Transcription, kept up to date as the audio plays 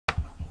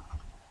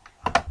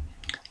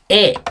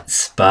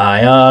It's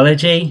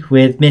biology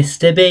with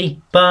Mr.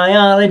 B.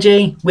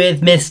 Biology with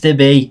Mr.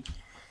 B.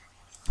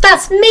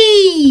 That's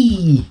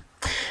me!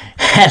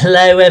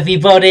 Hello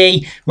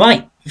everybody.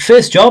 Right,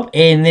 first job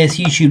in this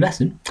YouTube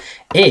lesson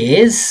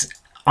is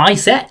I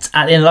set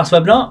at the end of the last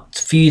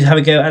webinar for you to have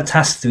a go at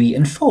task 3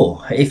 and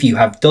 4. If you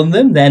have done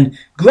them, then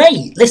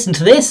great. Listen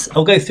to this.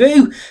 I'll go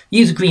through,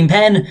 use a green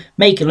pen,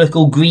 make it look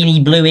all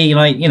greeny, bluey,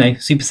 like, you know,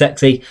 super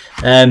sexy,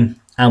 and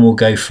we'll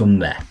go from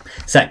there.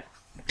 So,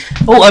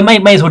 I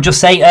may as well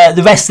just say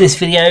the rest of this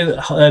video,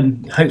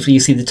 hopefully you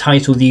see the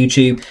title of the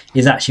YouTube,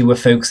 is actually we're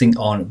focusing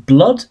on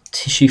blood,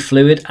 tissue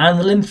fluid and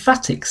the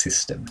lymphatic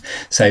system.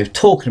 So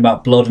talking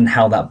about blood and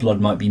how that blood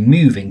might be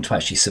moving to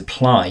actually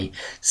supply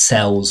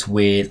cells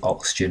with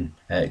oxygen,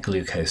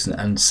 glucose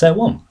and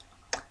so on.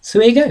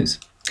 So here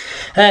goes.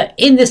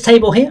 In this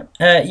table here,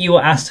 you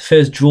are asked to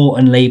first draw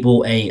and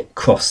label a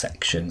cross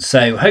section.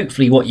 So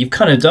hopefully what you've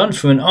kind of done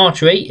for an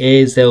artery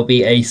is there'll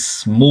be a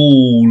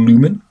small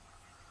lumen.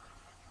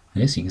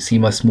 Yes, you can see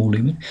my small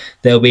lumen.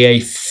 There'll be a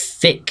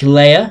thick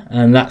layer,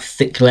 and that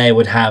thick layer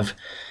would have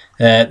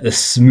the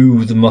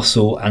smooth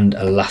muscle and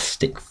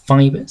elastic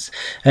fibres.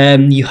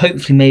 You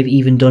hopefully may have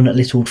even done a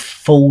little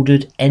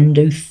folded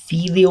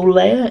endothelial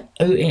layer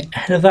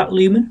ahead of that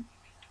lumen.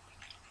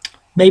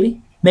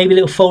 Maybe a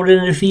little folded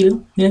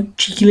endothelial, you know,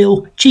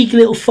 cheeky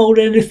little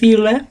folded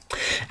endothelial layer.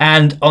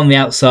 And on the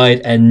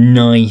outside, a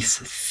nice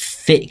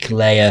thick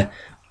layer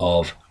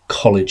of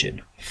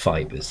collagen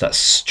fibres. That's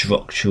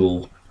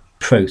structural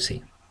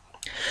protein.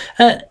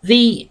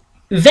 The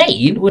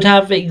vein would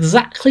have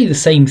exactly the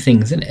same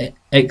things in it,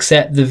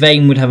 except the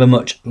vein would have a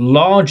much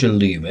larger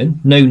lumen.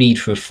 No need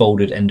for a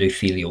folded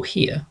endothelial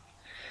here.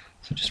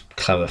 So just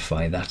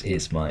clarify that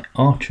is my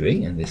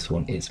artery and this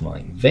one is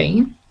my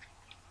vein.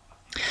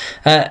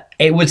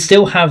 It would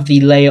still have the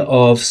layer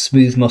of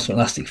smooth muscle and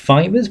elastic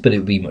fibres, but it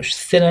would be much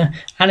thinner,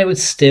 and it would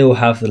still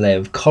have the layer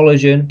of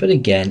collagen, but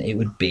again it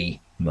would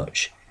be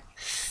much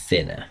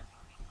thinner.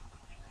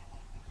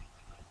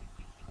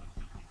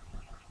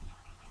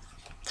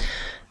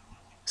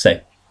 So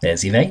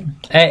there's your vein.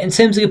 In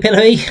terms of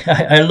capillary,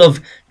 I love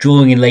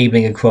drawing and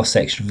labelling a cross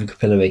section of a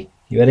capillary.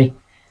 You ready?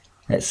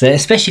 Let's,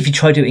 especially if you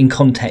try to do it in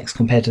context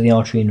compared to the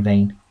artery and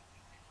vein.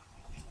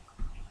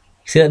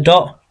 See that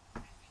dot?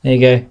 There you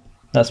go.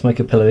 That's my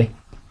capillary.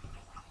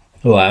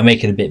 All right, I'll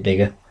make it a bit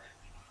bigger.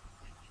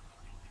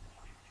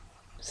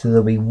 So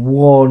there'll be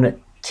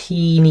one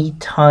teeny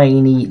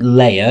tiny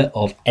layer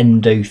of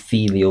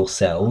endothelial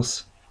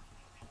cells.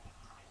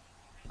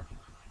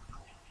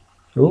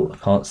 Oh, I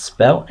can't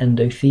spell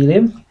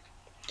endothelium.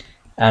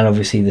 And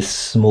obviously the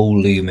small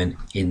lumen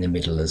in the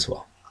middle as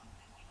well.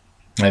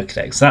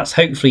 Okay, so that's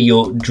hopefully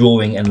your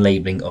drawing and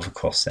labelling of a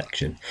cross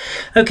section.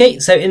 Okay,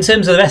 so in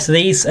terms of the rest of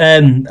these, a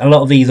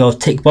lot of these are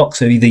tick box,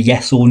 so either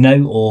yes or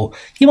no, or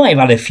you might have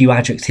added a few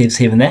adjectives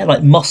here and there,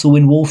 like muscle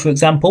in wall, for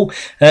example.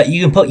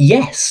 You can put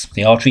yes,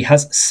 the artery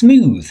has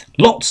smooth,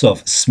 lots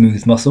of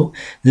smooth muscle.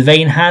 The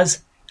vein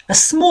has a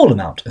small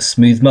amount of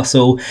smooth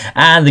muscle,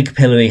 and the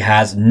capillary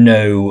has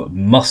no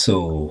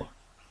muscle.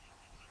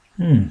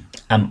 Am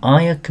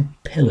I a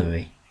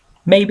capillary?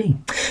 Maybe.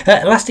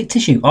 Elastic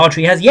tissue.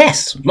 Artery has,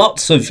 yes,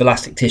 lots of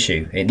elastic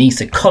tissue. It needs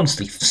to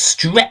constantly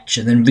stretch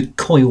and then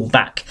recoil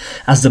back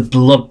as the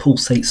blood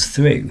pulsates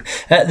through.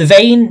 The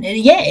vein,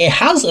 yeah, it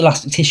has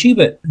elastic tissue,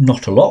 but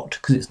not a lot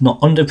because it's not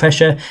under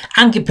pressure.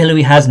 And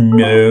capillary has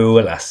no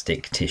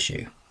elastic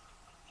tissue.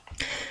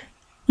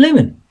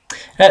 Lumen.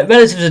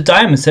 Relative to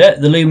diameter,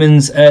 the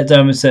lumen's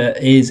diameter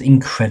is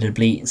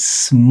incredibly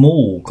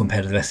small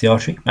compared to the rest of the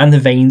artery, and the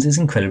veins is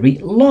incredibly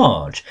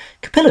large.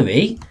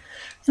 Capillary,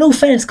 in all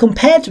fairness,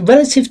 compared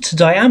relative to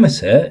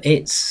diameter,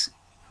 it's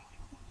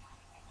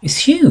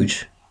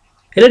huge.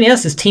 It only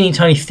has this teeny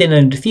tiny thin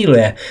endothelial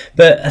layer,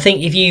 but I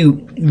think if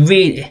you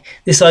really,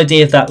 this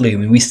idea of that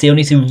lumen, we still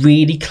need to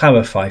really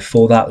clarify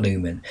for that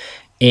lumen,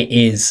 it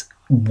is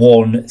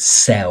one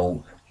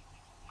cell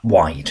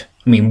wide.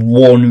 I mean,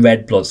 one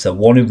red blood cell,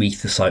 one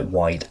erythrocyte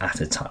wide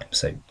at a time,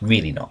 so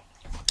really not.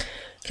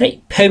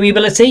 Okay,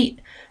 permeability,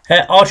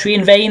 artery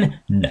and vein,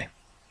 no.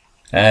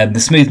 The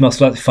smooth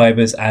muscle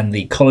fibres and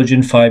the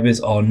collagen fibres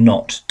are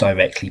not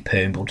directly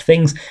permeable to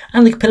things,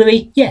 and the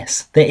capillary,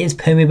 yes, there is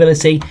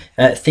permeability.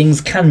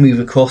 Things can move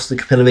across the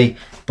capillary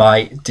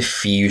by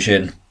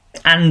diffusion,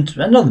 and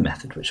another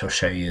method which I'll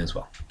show you as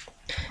well.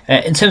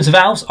 In terms of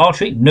valves,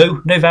 artery,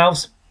 no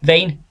valves.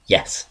 Vein,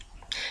 yes.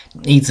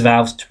 Needs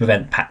valves to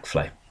prevent pack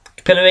flow.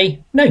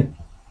 Capillary, no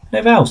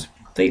valves.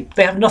 They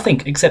have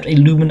nothing except a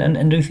lumen and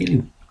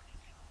endothelium.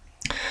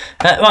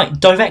 Right,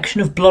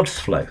 direction of blood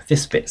flow.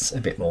 This bit's a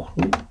bit more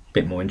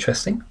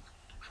interesting.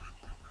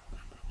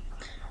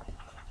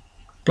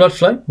 Blood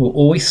flow will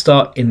always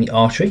start in the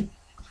artery,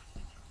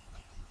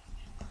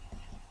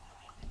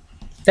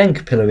 then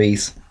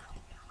capillaries,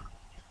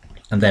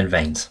 and then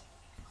veins.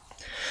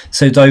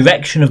 So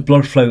direction of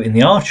blood flow in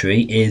the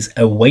artery is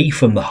away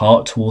from the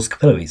heart towards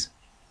capillaries.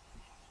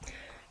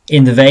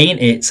 In the vein,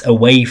 it's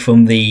away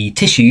from the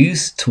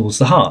tissues towards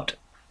the heart.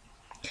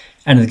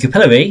 And in the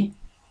capillary,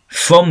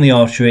 from the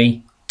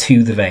artery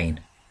to the vein.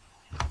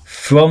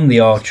 from the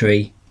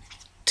artery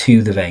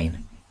to the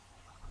vein.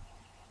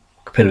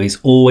 Capillaries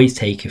always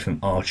take it from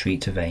artery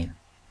to vein.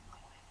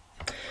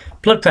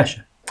 Blood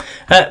pressure.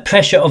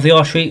 Pressure of the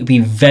artery would be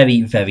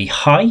very, very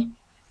high,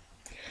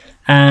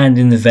 and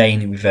in the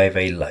vein it would be very,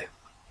 very low.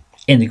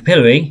 In the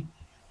capillary,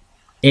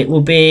 it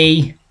will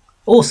be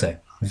also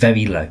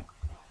very low.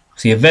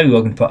 So you're very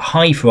well going to put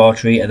high for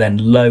artery and then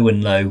low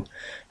and low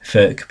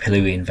for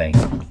capillary and vein.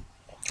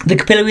 The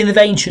capillary and the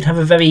vein should have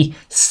a very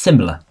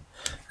similar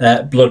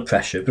blood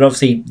pressure, but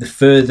obviously the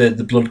further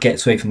the blood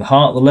gets away from the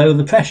heart, the lower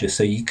the pressure.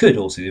 So you could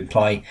also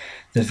imply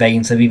the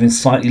veins have even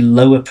slightly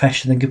lower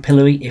pressure than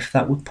capillary, if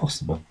that were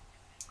possible.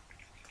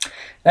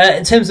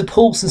 In terms of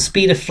pulse and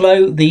speed of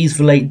flow, these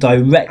relate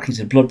directly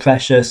to blood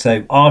pressure.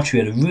 So artery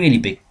had a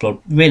really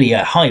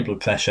high blood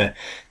pressure,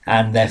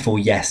 and therefore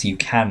yes, you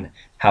can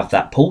have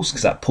that pulse,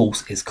 because that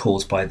pulse is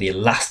caused by the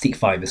elastic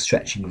fibre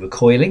stretching and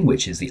recoiling,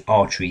 which is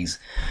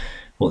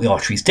what the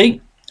arteries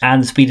do.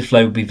 And the speed of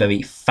flow would be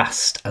very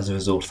fast as a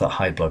result of that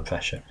high blood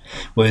pressure.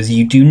 Whereas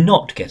you do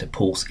not get a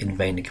pulse in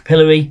vein and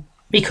capillary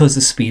because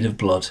the speed of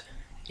blood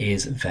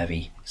is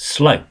very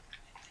slow.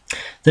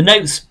 The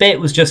notes bit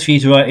was just for you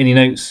to write any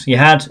notes you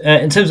had.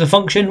 In terms of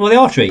function, well, the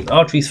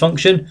artery's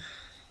function,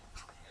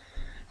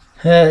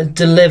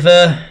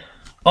 deliver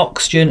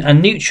oxygen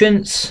and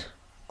nutrients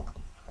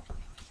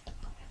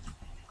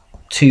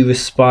to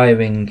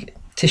respiring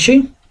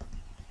tissue.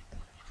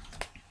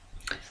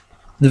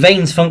 The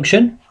veins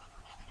function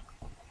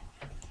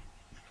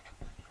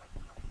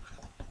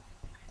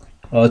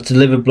or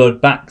deliver blood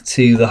back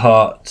to the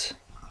heart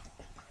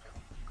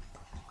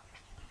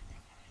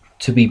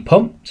to be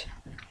pumped.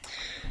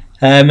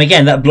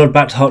 Again, that blood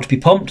back to the heart to be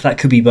pumped, that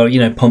could be,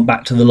 pumped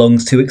back to the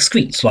lungs to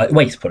excrete, like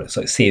waste products,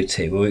 like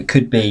CO2, or it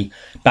could be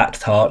back to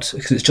the heart,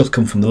 because it's just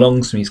come from the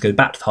lungs, and needs to go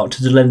back to the heart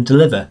to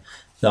deliver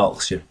the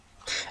oxygen.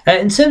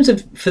 In terms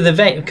of, for the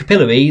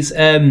capillaries,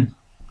 just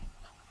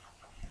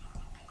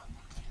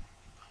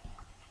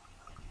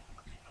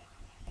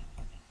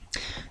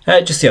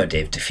the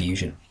idea of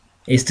diffusion.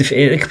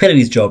 The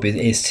capillary's job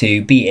is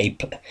to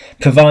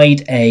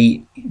provide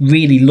a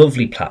really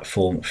lovely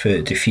platform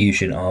for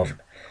diffusion of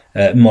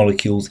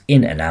molecules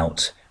in and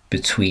out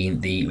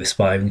between the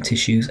respiring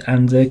tissues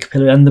and the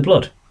capillary and the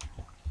blood.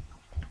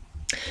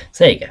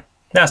 So there you go.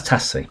 That's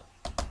task 3.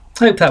 I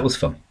hope that was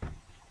fun.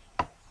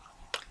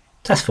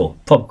 Task 4.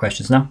 Proper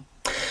questions now.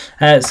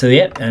 So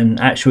yeah, an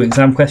actual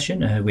exam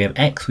question. We have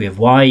X, we have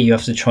Y. You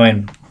have to try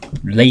and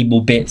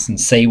label bits and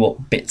say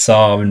what bits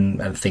are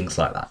and things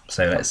like that.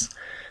 So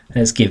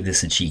let's give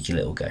this a cheeky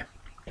little go.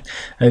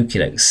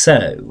 Okay,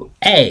 so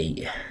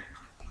A,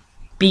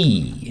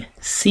 B,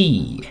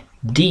 C,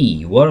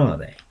 D, what are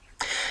they?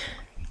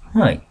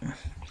 Right,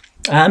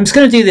 I'm just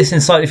going to do this in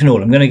slightly different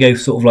order. I'm going to go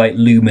sort of like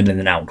lumen and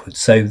then outwards.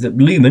 So the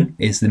lumen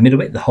is the middle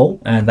bit, the hole,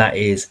 and that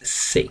is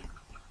C.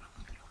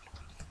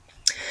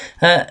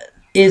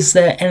 Is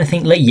there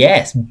anything like,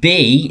 yes,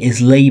 B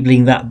is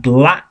labelling that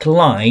black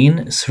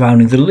line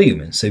surrounding the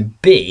lumen. So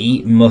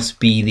B must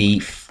be the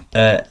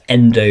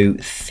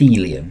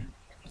endothelium.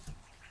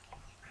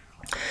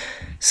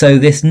 So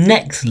this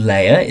next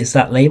layer, is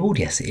that labelled?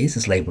 Yes, it is.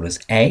 It's labelled as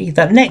A.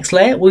 That next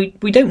layer, we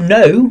don't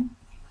know,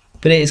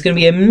 but it's going to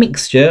be a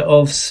mixture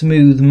of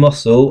smooth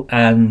muscle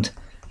and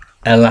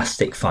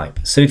elastic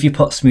fibres. So if you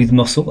put smooth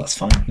muscle, that's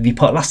fine. If you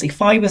put elastic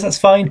fibres, that's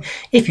fine.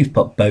 If you've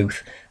put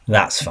both,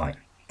 that's fine.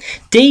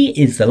 D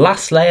is the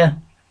last layer,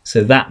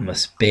 so that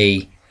must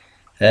be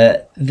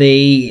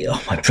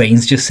my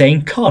brain's just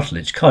saying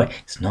cartilage.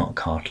 It's not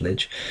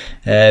cartilage.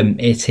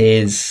 It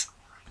is...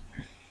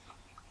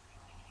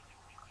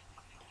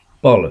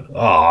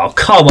 Oh,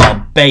 come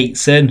on,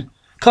 Bateson.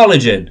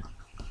 Collagen.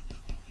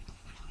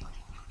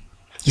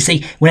 You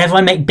see, whenever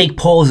I make big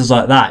pauses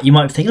like that, you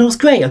might think, oh, it's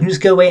great, I can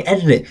just go away and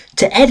edit it.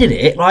 To edit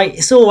it, like,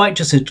 it's all right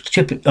just to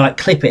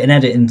clip it and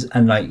edit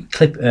and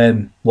clip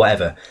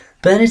whatever.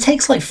 But then it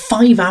takes like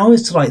 5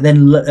 hours to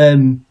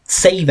then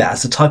save it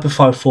as the type of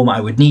file format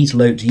I would need to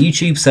load to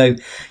YouTube. So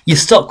you're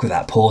stuck with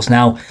that pause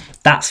now.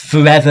 That's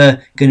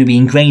forever going to be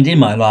ingrained in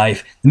my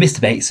life.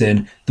 Mr.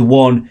 Bateson, the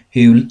one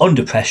who,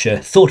 under pressure,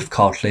 thought of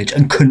cartilage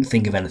and couldn't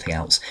think of anything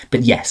else.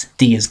 But yes,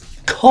 D is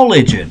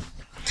collagen.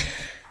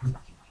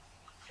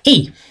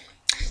 E.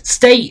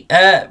 State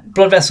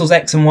blood vessels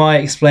X and Y,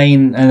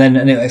 explain, and then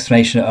an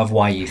explanation of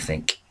why you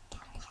think.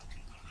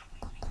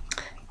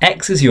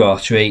 X is your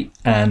artery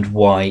and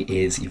Y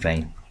is your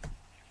vein.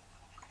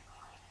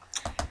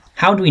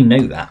 How do we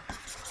know that?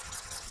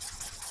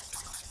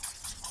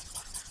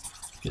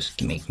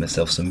 Just make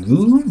myself some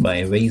room by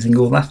erasing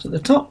all that at the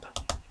top.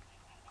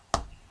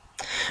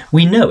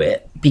 We know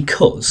it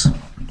because,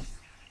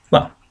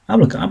 well, I'm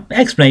looking at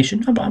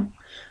explanation.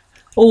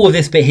 All of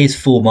this bit here is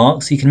 4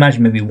 marks. You can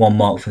imagine maybe 1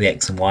 mark for the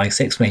X and Y.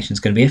 So explanation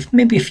is going to be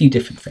maybe a few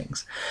different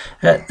things.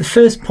 The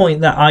first point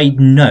that I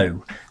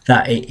know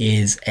that it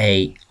is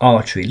a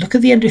artery. Look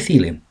at the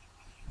endothelium.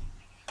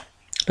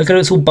 Look at it,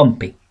 it's all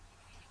bumpy.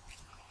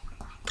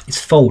 It's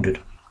folded.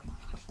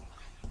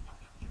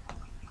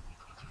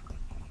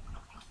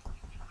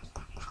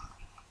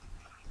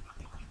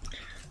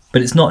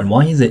 But it's not in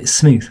Y, is it? It's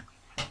smooth.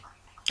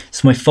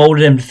 So my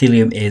folded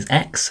endothelium is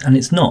X and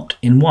it's not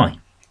in Y.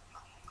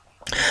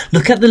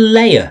 Look at the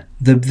layer,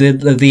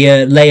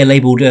 the layer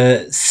labelled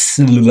A,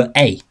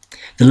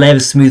 the layer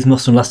of smooth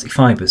muscle and elastic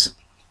fibres.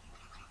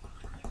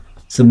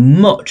 It's a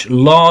much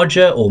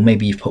larger, or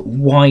maybe you've put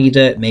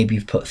wider, maybe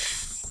you've put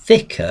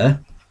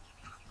thicker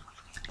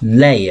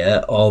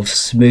layer of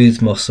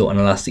smooth muscle and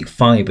elastic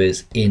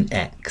fibres in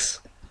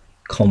X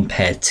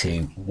compared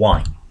to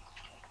Y.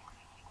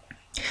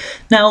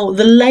 Now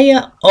the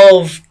layer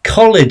of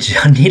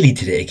collagen, I nearly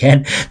did it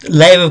again, the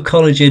layer of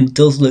collagen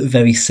does look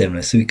very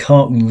similar, so we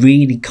can't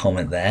really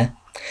comment there.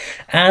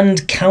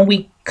 And can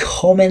we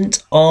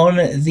comment on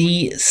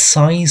the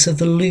size of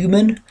the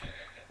lumen?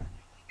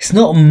 It's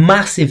not a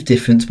massive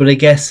difference, but I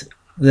guess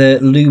the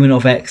lumen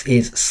of X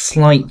is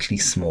slightly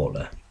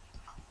smaller.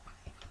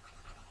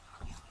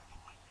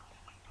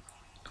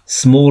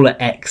 Smaller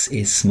X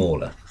is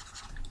smaller.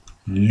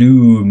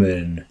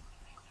 Lumen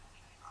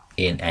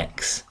in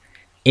X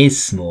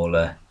is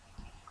smaller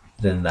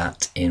than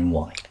that in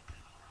Y.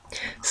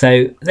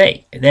 So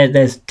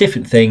there's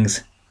different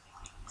things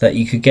that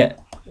you could get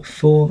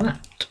for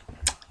that.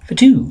 For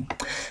 2,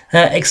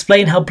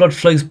 explain how blood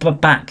flows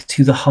back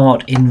to the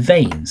heart in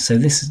veins. So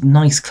this is a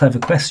nice, clever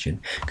question,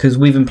 because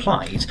we've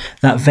implied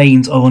that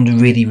veins are under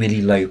really,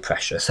 really low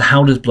pressure. So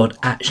how does blood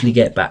actually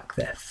get back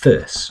there?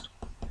 First,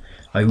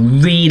 I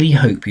really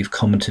hope you've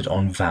commented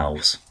on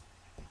valves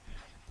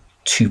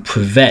to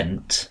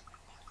prevent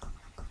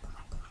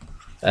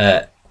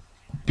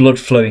blood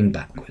flowing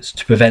backwards,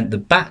 to prevent the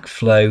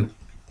backflow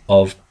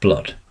of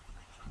blood.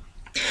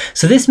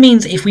 So this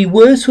means if we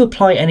were to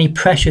apply any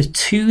pressure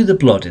to the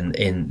blood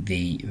in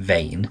the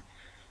vein,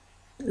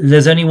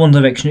 there's only one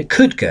direction it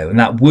could go, and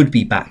that would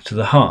be back to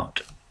the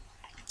heart.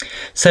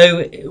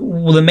 So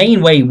the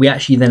main way we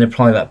actually then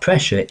apply that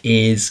pressure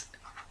is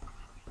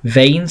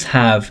veins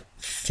have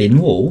thin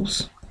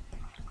walls.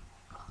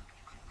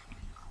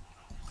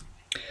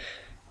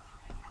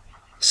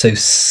 So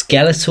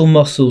skeletal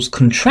muscles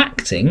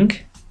contracting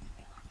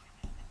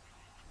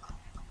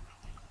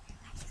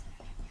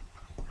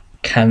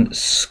can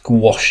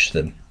squash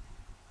them.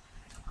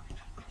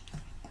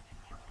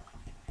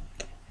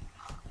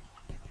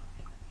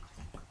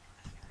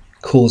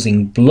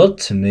 Causing blood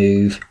to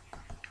move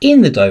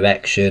in the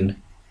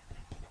direction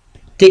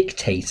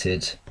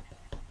dictated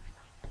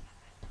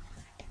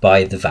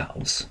by the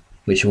valves,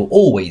 which will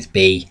always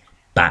be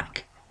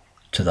back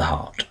to the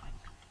heart.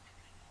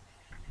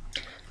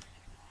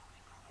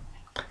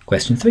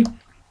 Question 3.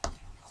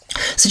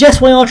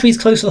 Suggest why arteries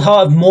close to the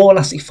heart have more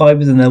elastic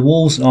fibres than their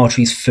walls and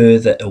arteries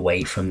further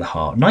away from the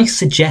heart. Nice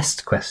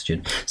suggest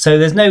question. So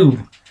there's no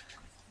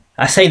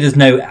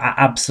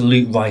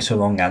absolute right or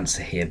wrong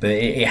answer here, but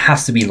it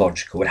has to be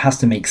logical. It has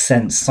to make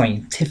sense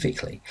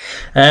scientifically.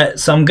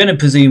 So I'm going to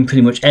presume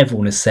pretty much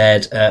everyone has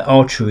said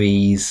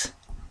arteries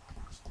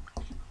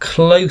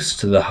close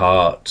to the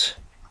heart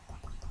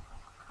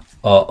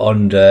are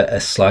under a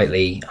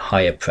slightly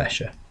higher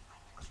pressure.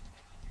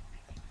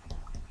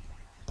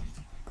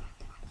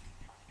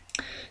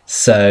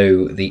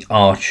 So the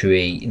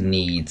artery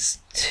needs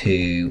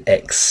to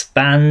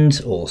expand,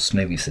 or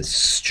maybe it says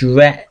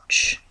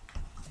stretch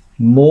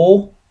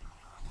more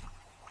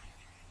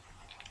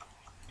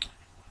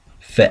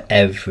for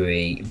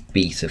every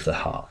beat of the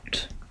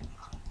heart,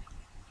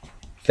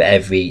 for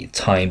every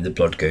time the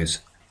blood goes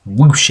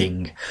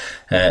whooshing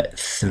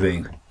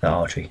through the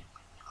artery.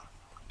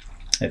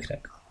 Okay,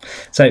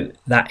 so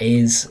that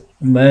is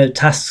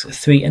tasks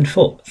 3 and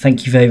 4.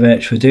 Thank you very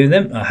much for doing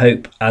them. I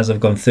hope as I've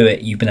gone through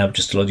it you've been able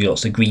just to do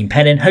lots of green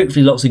penning,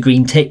 hopefully lots of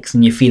green ticks,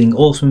 and you're feeling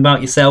awesome about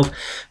yourself.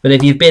 But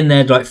if you've been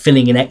there like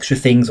filling in extra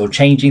things or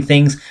changing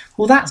things,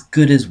 well, that's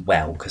good as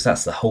well, because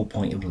that's the whole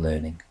point of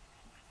learning.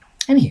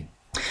 Anywho,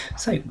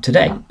 so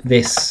today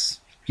this,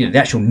 the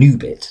actual new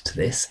bit to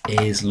this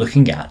is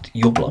looking at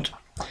your blood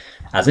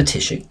as a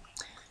tissue.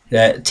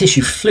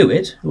 Tissue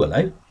fluid,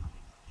 hello.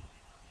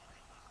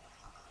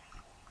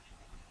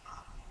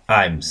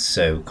 I'm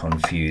so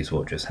confused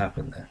what just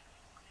happened there.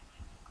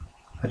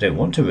 I don't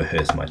want to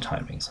rehearse my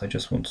timings. I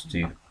just want to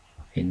do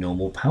a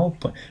normal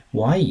PowerPoint.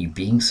 Why are you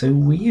being so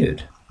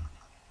weird?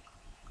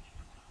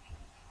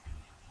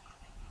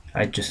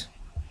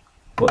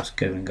 What's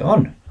going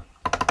on?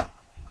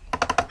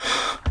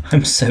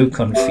 I'm so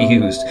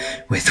confused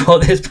with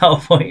what this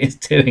PowerPoint is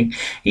doing.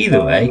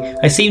 Either way,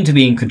 I seem to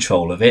be in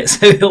control of it,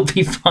 so it'll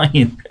be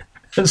fine.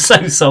 I'm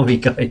so sorry,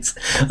 guys.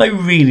 I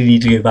really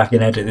need to go back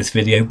and edit this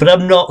video, but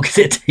I'm not, because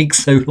it takes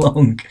so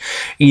long.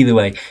 Either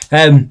way,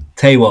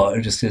 tell you what,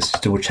 I'll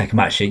just double check.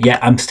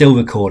 I'm still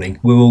recording.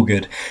 We're all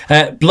good.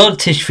 Blood,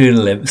 tissue, fluid,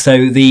 and lymph.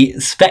 So the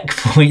spec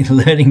point,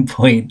 learning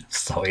point.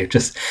 Sorry,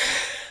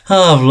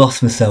 I've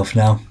lost myself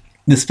now.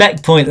 The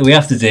spec point that we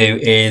have to do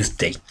is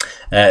D.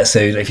 So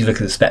if you look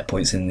at the spec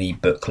points in the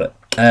booklet.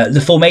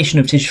 The formation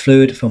of tissue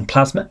fluid from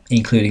plasma,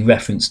 including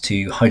reference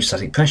to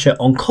hydrostatic pressure,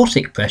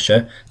 oncotic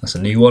pressure, that's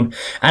a new one,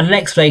 and an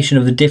explanation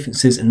of the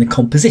differences in the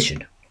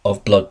composition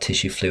of blood,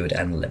 tissue fluid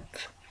and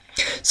lymph.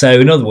 So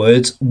in other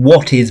words,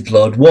 what is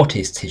blood, what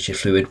is tissue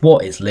fluid,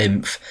 what is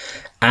lymph,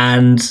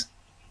 and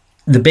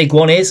the big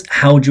one is,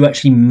 how do you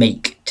actually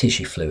make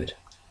tissue fluid?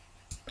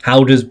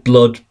 How does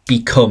blood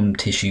become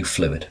tissue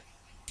fluid?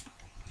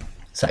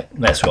 So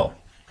let's roll.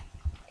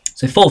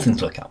 So 4 things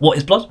to look at. What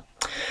is blood?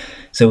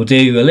 So we'll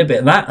do a little bit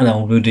of that, and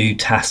then we'll do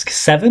task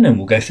 7, and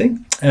we'll go through.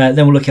 Then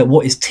we'll look at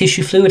what is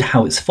tissue fluid,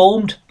 how it's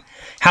formed,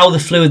 how the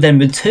fluid then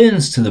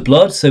returns to the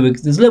blood. So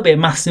there's a little bit of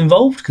maths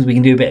involved because we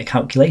can do a bit of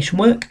calculation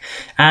work.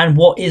 And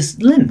what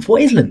is lymph?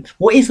 What is lymph?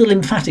 What is the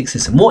lymphatic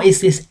system? What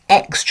is this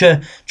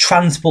extra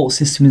transport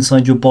system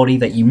inside your body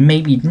that you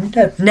maybe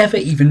never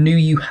even knew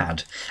you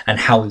had? And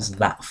how is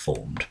that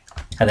formed?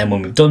 And then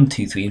when we've done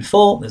 2, 3, and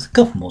 4, there's a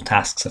couple more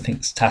tasks. I think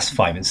it's task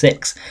 5 and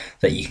 6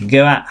 that you can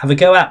have a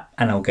go at,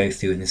 and I'll go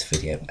through in this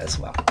video as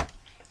well.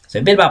 So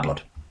a bit about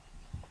blood.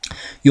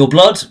 Your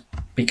blood,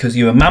 because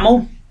you're a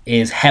mammal,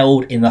 is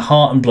held in the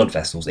heart and blood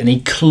vessels in a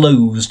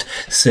closed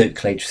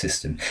circulatory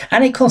system,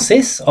 and it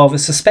consists of a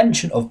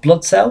suspension of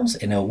blood cells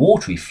in a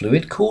watery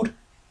fluid called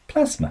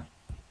plasma.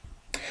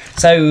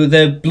 So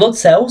the blood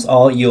cells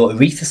are your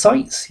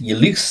erythrocytes, your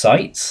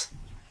leukocytes,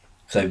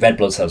 so red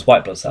blood cells,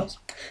 white blood cells,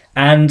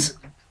 and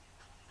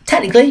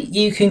technically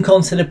you can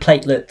consider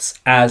platelets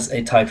as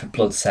a type of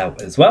blood cell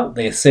as well.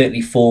 They are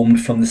certainly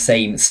formed from the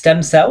same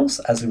stem cells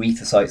as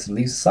erythrocytes and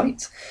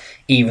leukocytes,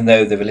 even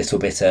though they're a little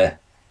bit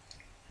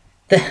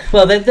they're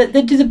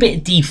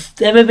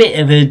a bit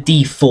of a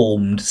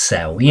deformed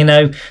cell, you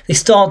know. They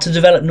start to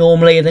develop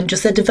normally, and then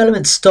just their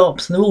development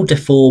stops, and they're all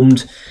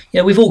deformed. You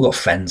know, we've all got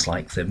friends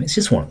like them. It's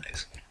just one of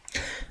those.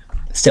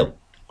 Still,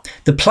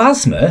 the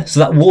plasma,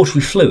 so that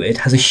watery fluid,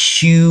 has a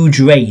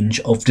huge range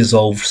of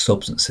dissolved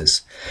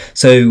substances.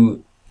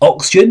 So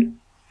oxygen,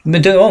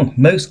 don't get me wrong,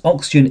 most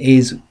oxygen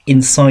is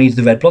inside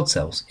the red blood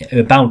cells,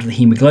 bound to the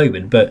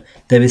hemoglobin, but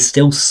there is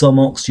still some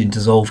oxygen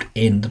dissolved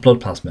in the blood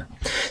plasma.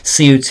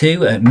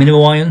 CO2,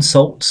 mineral ions,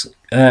 salts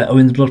are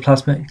in the blood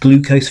plasma.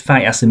 Glucose,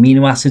 fatty acid,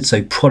 amino acids,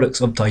 so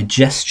products of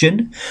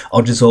digestion,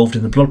 are dissolved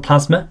in the blood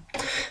plasma.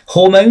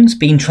 Hormones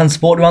being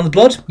transported around the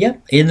blood,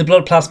 in the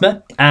blood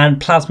plasma.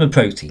 And plasma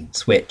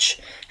proteins,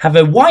 which have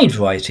a wide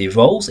variety of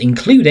roles,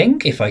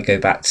 including, if I go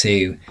back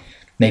to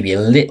maybe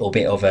a little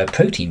bit of a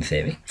protein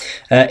theory,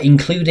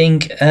 including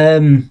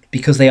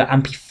because they are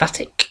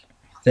amphipathic.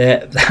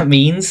 That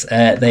means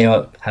they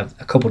have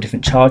a couple of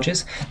different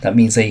charges. That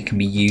means they can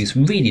be used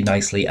really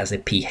nicely as a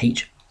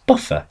pH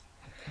buffer,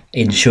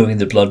 ensuring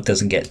the blood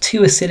doesn't get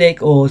too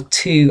acidic or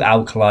too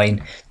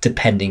alkaline,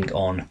 depending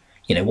on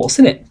what's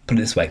in it. Put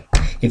it this way: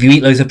 if you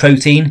eat loads of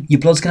protein, your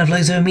blood's gonna have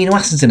loads of amino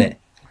acids in it.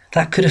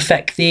 That could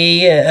affect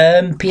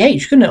the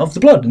pH, couldn't it, of the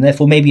blood, and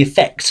therefore maybe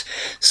affect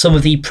some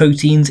of the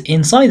proteins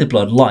inside the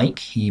blood, like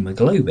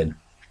hemoglobin.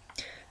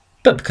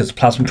 But because the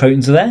plasma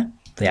proteins are there,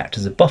 they act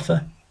as a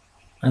buffer,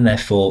 and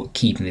therefore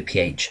keeping the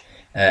pH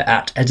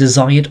at a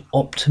desired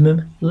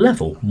optimum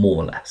level,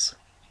 more or less.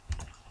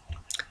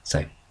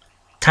 So,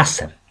 task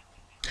 7.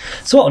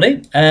 So what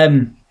I'll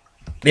do,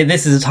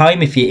 this is a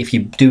time, if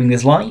you're doing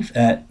this live,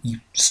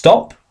 you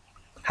stop,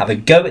 have a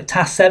go at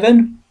task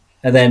 7,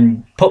 and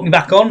then put me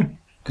back on,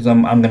 because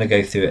I'm going to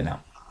go through it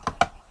now.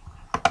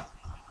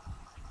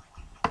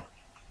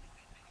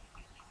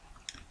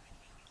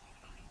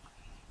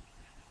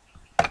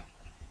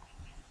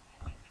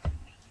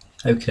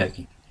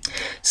 Okay.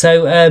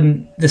 So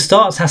the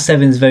start of task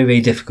 7 is very,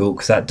 very difficult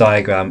because that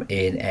diagram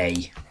in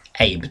A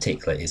in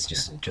particular is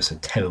just a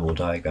terrible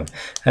diagram.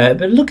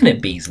 But looking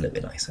at B is a little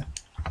bit nicer.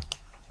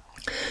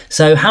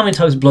 So how many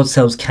types of blood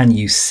cells can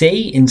you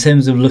see? In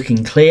terms of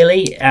looking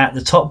clearly at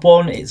the top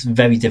one, it's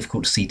very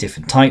difficult to see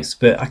different types,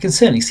 but I can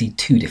certainly see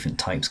 2 different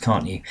types,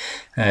 can't you?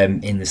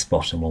 In this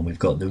bottom one, we've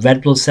got the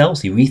red blood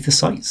cells, the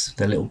erythrocytes,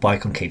 the little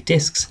biconcave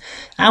discs,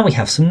 and we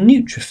have some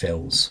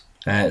neutrophils.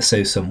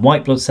 So some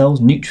white blood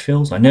cells,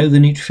 neutrophils. I know the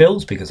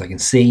neutrophils because I can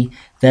see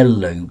their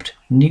lobed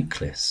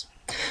nucleus.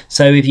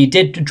 So if you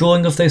did a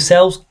drawing of those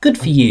cells, good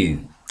for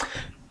you.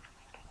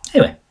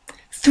 Anyway,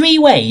 3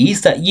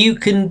 ways that you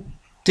can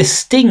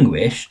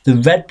distinguish the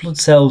red blood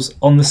cells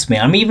on the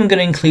smear. I'm even going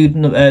to include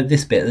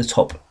this bit at the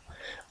top,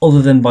 other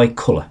than by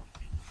colour.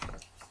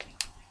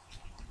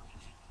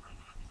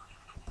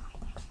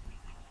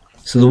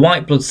 So the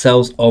white blood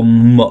cells are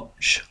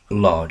much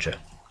larger.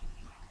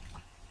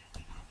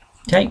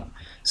 Okay,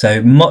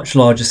 so much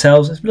larger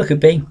cells. Let's look at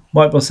B.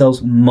 White blood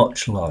cells,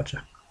 much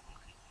larger.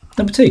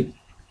 Number 2.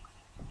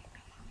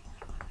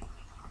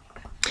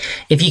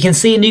 If you can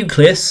see a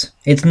nucleus,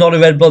 it's not a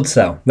red blood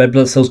cell. Red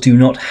blood cells do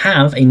not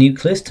have a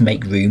nucleus to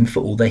make room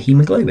for all their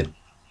hemoglobin.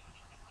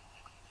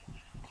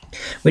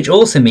 Which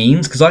also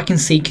means, because I can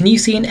see, can you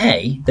see in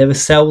A, there are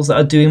cells that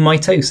are doing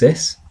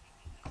mitosis?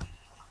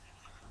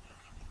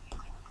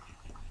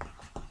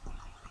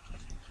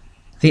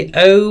 The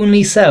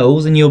only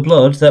cells in your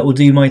blood that will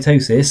do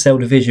mitosis, cell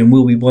division,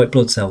 will be white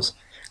blood cells.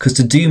 Because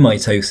to do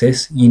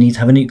mitosis, you need to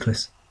have a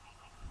nucleus.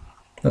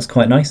 That's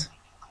quite nice.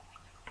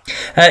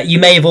 You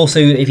may have also,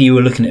 if you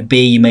were looking at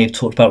B, you may have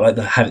talked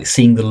about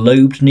seeing the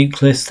lobed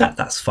nucleus.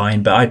 That's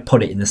fine, but I'd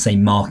put it in the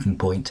same marking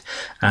point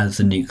as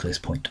the nucleus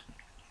point.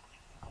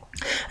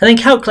 And then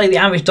calculate the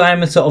average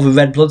diameter of a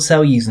red blood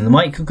cell using the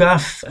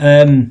micrograph.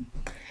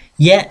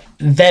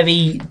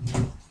 Very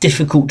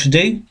difficult to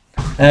do,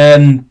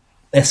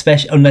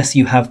 especially unless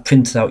you have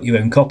printed out your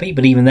own copy.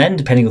 But even then,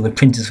 depending on the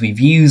printers we've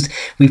used,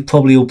 we've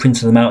probably all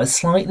printed them out at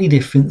slightly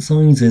different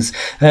sizes.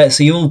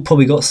 So you all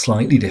probably got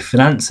slightly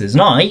different answers.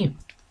 And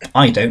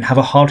I don't have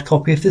a hard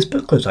copy of this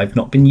booklet. I've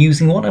not been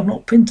using one. I've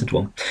not printed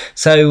one.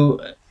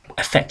 So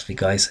effectively,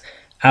 guys,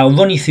 I'll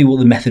run you through what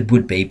the method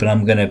would be, but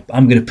I'm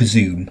gonna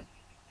presume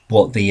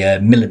what the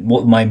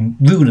what my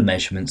ruler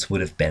measurements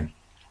would have been.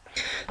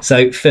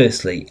 So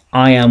firstly,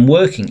 I am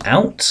working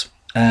out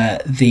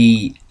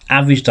the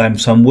average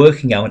diameter, so I'm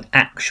working out an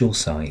actual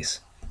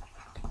size.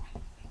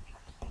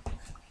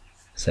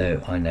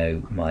 So I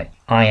know my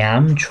I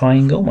am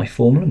triangle, my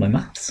formula, my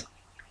maths.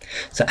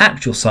 So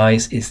actual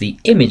size is the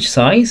image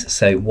size,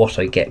 so what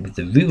I get with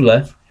the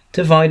ruler,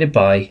 divided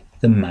by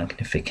the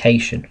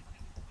magnification.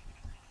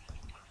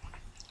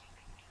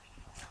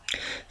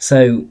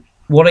 So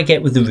what I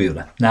get with the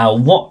ruler. Now,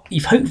 what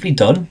you've hopefully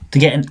done to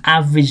get an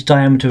average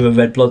diameter of a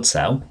red blood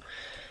cell,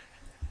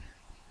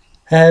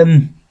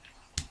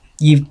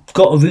 you've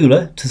got a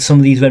ruler to some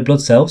of these red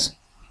blood cells.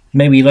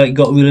 Maybe you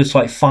got a ruler to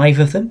like 5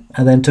 of them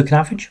and then took an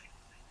average.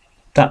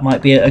 That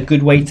might be a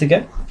good way to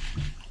go.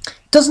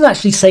 Doesn't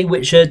actually say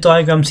which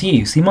diagram to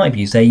use. So you might have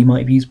used A, you might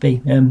have used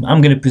B. I'm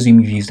going to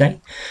presume you've used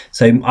A.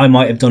 So I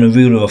might have done a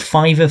ruler of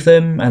 5 of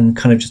them and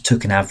kind of just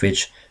took an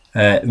average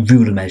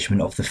ruler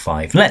measurement of the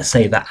 5. Let's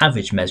say that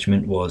average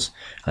measurement was,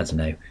 I don't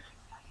know,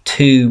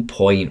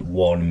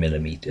 2.1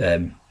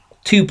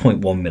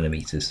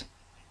 millimeters.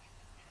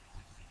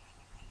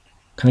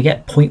 Can I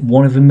get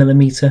 0.1 of a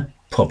millimeter?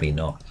 Probably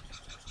not.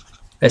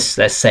 Let's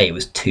say it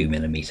was 2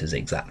 millimeters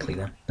exactly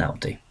then. That'll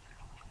do.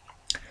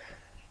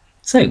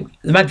 So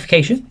the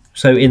magnification.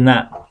 So in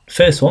that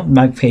first one,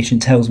 magnification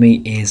tells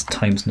me is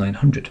times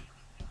 900.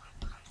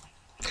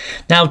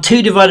 Now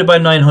 2 divided by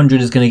 900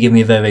 is going to give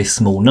me a very, very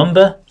small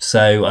number.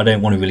 So I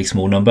don't want a really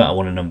small number. I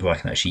want a number I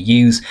can actually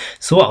use.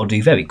 So what I'll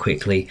do very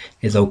quickly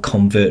is I'll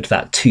convert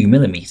that 2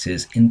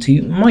 millimeters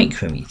into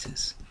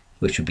micrometers,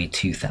 which would be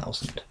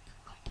 2000.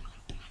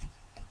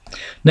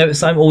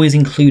 Notice I'm always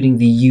including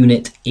the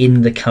unit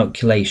in the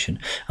calculation.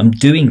 I'm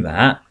doing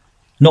that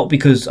not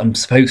because I'm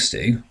supposed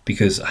to,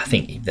 because I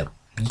think you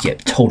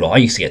get told off. I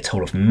used to get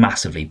told off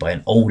massively by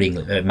an old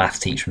English maths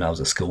teacher when I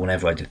was at school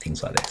whenever I did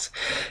things like this.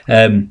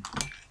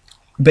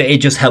 But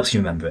it just helps you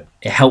remember it.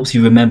 It helps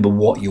you remember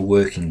what you're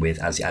working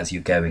with as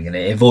you're going, and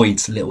it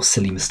avoids little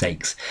silly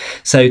mistakes.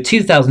 So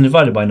 2000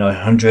 divided by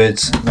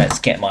 900, let's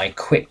get my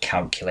quick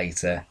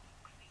calculator.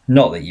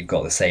 Not that you've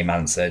got the same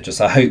answer,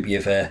 just I hope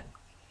you've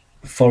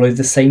followed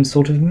the same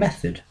sort of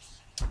method.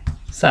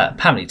 So that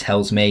apparently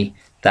tells me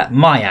that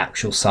my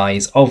actual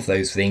size of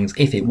those things,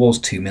 if it was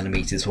 2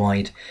 millimeters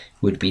wide,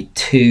 would be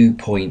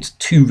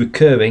 2.2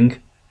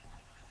 recurring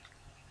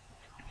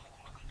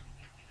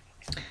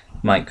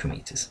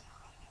micrometers,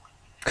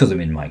 because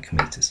I'm in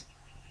micrometers.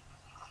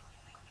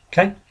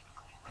 Okay?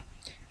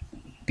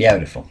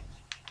 Beautiful.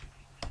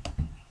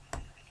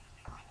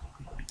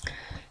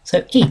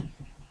 So E.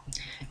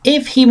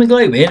 If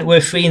hemoglobin were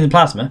free in the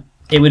plasma,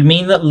 it would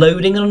mean that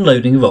loading and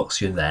unloading of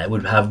oxygen there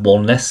would have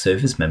one less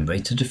surface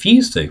membrane to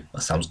diffuse to.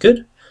 That sounds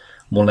good.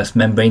 One less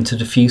membrane to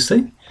diffuse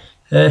to.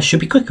 Should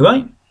be quicker,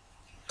 right?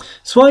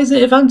 So why is it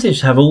an advantage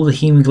to have all the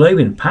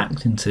hemoglobin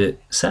packed into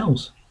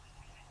cells?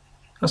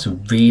 That's a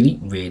really,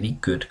 really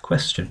good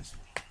question.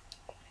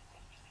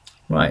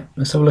 Right,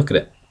 let's have a look at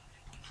it.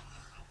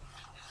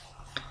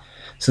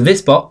 So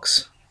this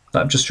box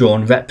that I've just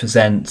drawn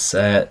represents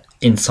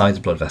inside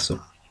the blood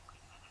vessel.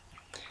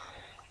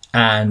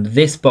 And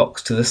this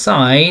box to the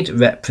side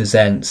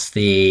represents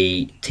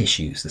the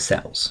tissues, the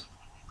cells.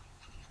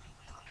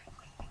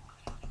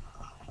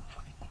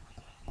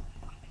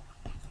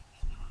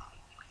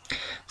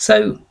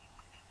 So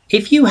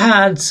if you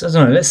had, I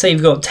don't know, let's say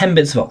you've got 10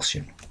 bits of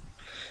oxygen.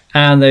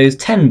 And those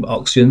 10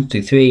 oxygens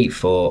do 3,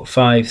 4,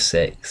 5,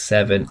 6,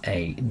 7,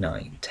 8,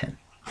 9, 10.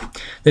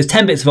 Those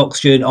 10 bits of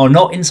oxygen are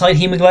not inside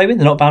hemoglobin,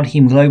 they're not bound to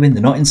hemoglobin,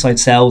 they're not inside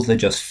cells, they're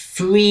just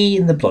free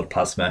in the blood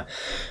plasma.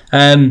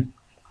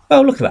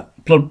 Well, look at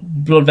that.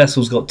 Blood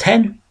vessels got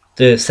 10,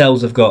 the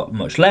cells have got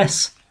much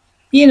less.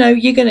 You know,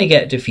 you're going to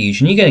get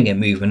diffusion, you're going to get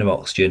movement of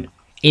oxygen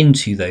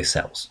into those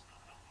cells.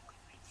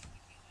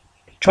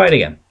 Try it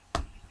again.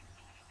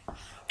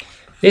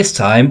 This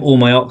time, all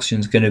my oxygen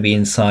is going to be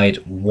inside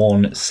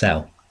one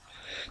cell.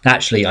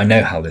 Actually, I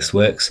know how this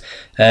works.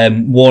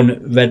 One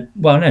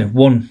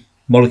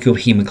molecule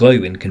of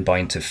hemoglobin can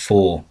bind to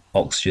 4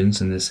 oxygens,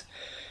 and there's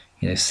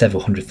several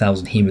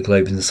 100,000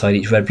 hemoglobins inside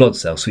each red blood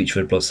cell. So each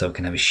red blood cell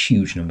can have a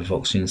huge number of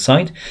oxygen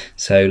inside.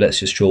 So let's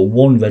just draw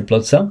one red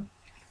blood cell,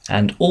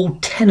 and all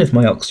 10 of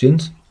my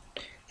oxygens,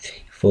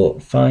 3, 4,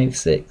 5,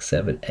 6,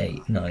 7,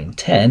 8, 9,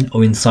 10,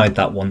 are inside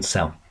that one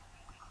cell.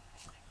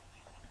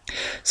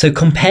 So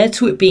compared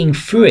to it being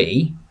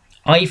free,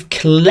 I've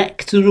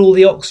collected all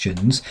the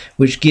oxygens,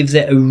 which gives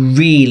it a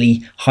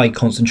really high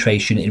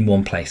concentration in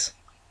one place.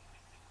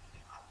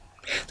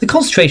 The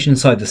concentration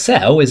inside the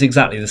cell is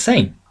exactly the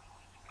same.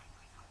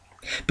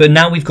 But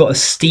now we've got a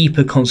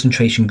steeper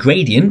concentration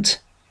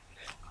gradient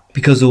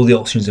because all the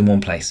oxygen's in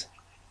one place.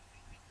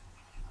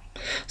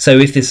 So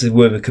if this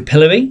were a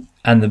capillary,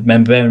 and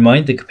remember, bear in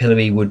mind, the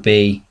capillary would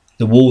be,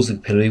 the walls of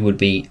the capillary would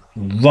be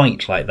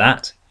right like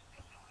that.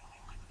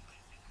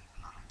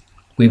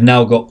 We've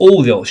now got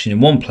all the oxygen in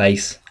one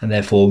place, and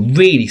therefore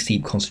really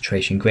steep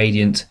concentration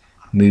gradient,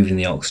 moving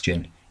the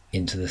oxygen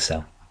into the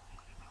cell.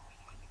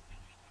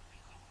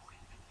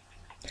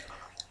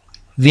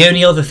 The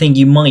only other thing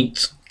you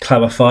might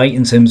clarify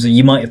in terms of,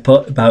 you might have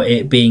put about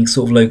it being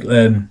sort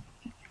of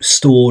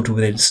stored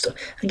within,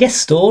 I guess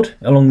stored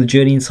along the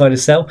journey inside a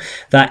cell,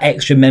 that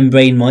extra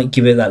membrane might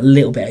give it that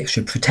little bit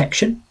extra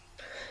protection.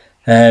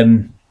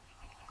 Again,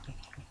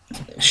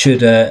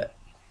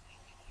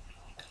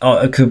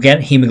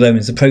 hemoglobin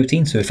is a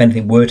protein, so if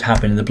anything were to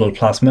happen in the blood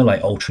plasma,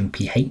 like altering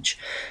pH,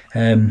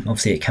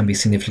 obviously it can be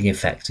significantly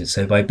affected.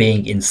 So by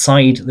being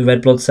inside the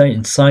red blood cell,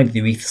 inside the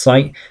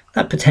erythrocyte,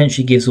 that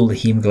potentially gives all the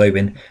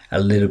hemoglobin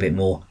a little bit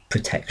more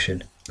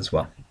protection as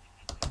well.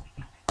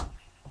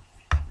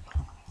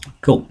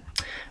 Cool.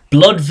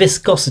 Blood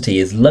viscosity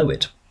is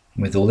lowered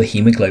with all the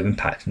hemoglobin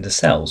packed into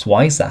cells.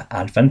 Why is that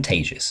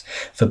advantageous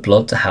for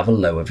blood to have a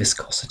lower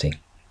viscosity?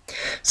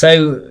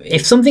 So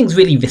if something's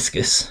really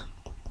viscous,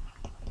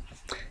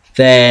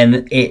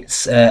 then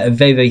it's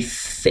very, very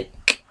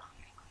thick.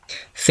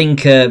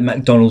 Think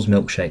McDonald's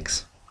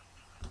milkshakes.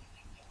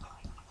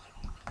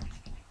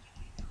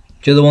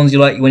 Do you know the ones you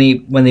like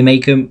when they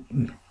make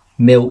them?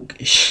 Milk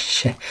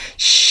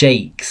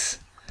shakes.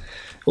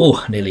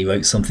 Oh, I nearly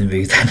wrote something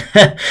rude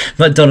then.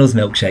 McDonald's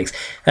milkshakes.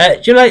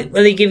 Do you like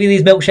when they give you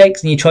these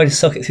milkshakes and you try to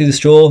suck it through the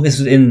straw? This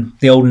was in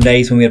the olden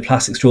days when we had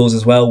plastic straws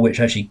as well, which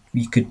actually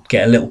you could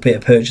get a little bit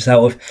of purchase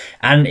out of.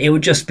 And it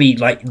would just be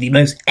like the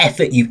most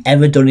effort you've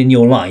ever done in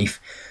your life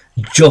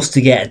just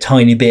to get a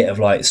tiny bit of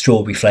like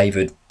strawberry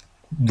flavoured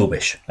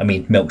rubbish. I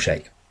mean,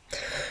 milkshake.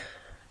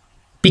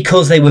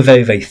 Because they were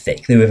very, very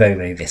thick. They were very,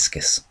 very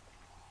viscous.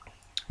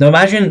 Now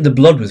imagine the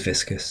blood was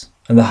viscous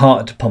and the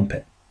heart had to pump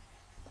it.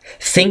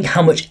 Think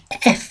how much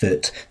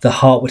effort the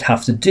heart would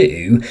have to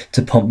do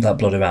to pump that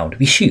blood around. It'd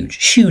be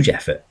huge, huge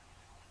effort.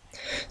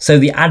 So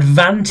the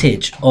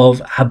advantage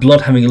of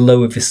blood having a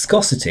lower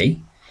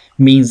viscosity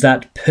means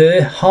that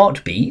per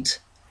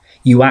heartbeat,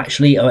 you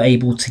actually are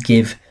able to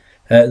give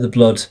the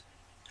blood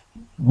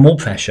more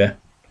pressure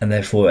and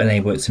therefore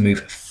enable it to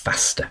move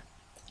faster.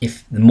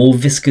 If the more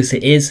viscous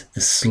it is,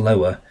 the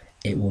slower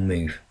it will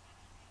move.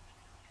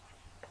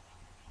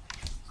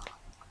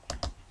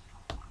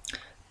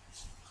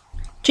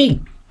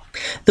 G.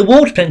 The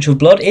water potential of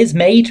blood is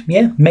made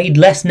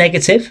less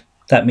negative.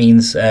 That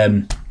means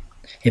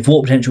if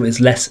water potential is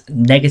less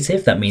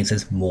negative, that means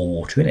there's more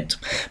water in it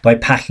by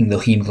packing the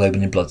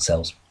hemoglobin in blood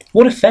cells.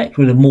 What effect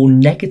would a more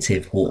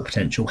negative water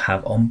potential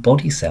have on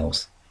body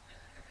cells?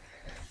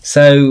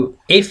 So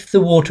if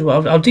the water,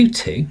 I'll do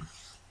two.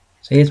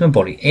 So here's my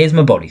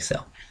body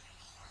cell.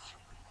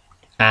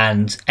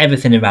 And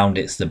everything around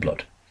it's the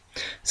blood.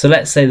 So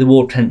let's say the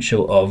water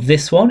potential of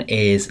this one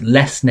is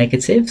less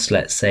negative. So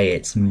let's say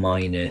it's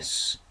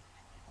minus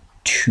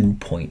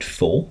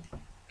 2.4.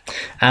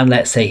 And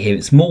let's say here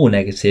it's more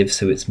negative,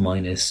 so it's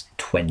minus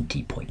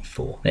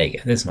 20.4. There you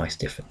go, there's a nice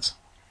difference.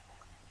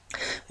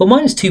 Well,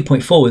 minus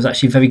 2.4 is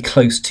actually very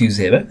close to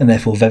 0, and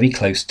therefore very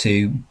close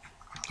to,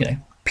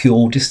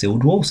 pure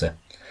distilled water.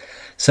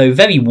 So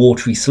very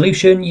watery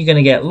solution, you're going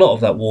to get a lot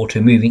of that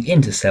water moving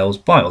into cells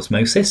by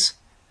osmosis,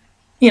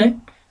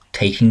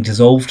 taking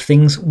dissolved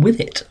things with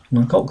it,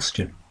 like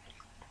oxygen.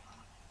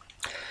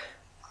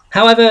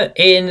 However,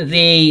 in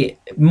the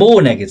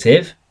more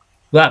negative,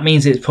 that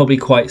means it's probably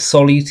quite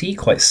solute-y,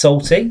 quite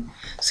salty.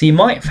 So you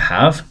might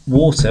have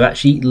water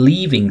actually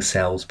leaving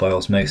cells by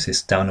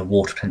osmosis down a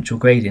water potential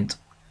gradient.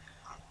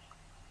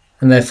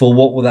 And therefore,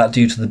 what will that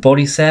do to the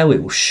body cell?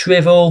 It will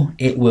shrivel,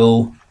 it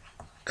will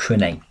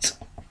crenate.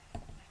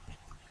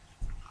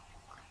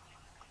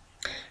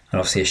 And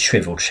obviously a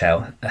shriveled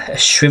cell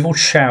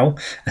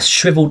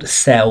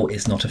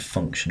is not a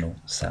functional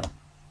cell.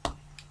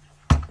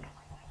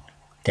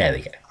 There we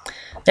go.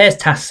 There's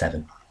task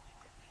 7.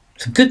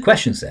 Some good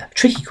questions there,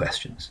 tricky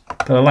questions,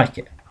 but I like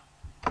it.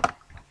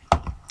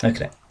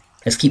 Okay,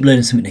 let's keep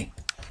learning something new.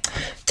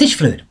 Tissue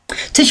fluid.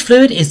 Tissue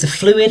fluid is the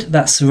fluid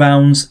that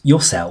surrounds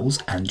your cells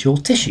and your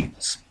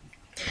tissues.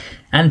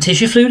 And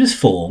tissue fluid is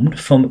formed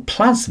from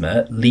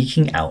plasma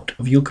leaking out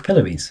of your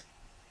capillaries.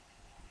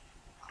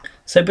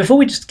 So before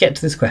we just get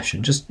to this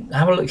question, just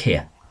have a look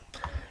here.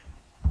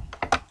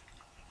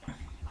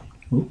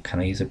 Ooh, can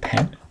I use a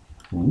pen?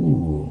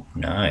 Ooh,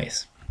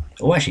 nice.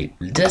 Oh, actually,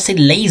 did I say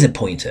laser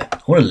pointer?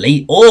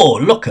 Oh,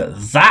 look at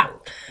that.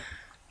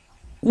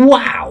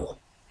 Wow.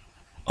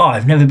 Oh,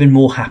 I've never been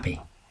more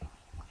happy.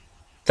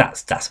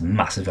 That's a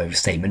massive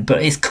overstatement,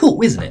 but it's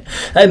cool, isn't it?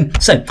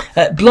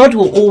 Blood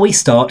will always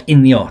start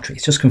in the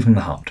arteries, just come from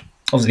the heart.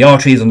 Obviously, the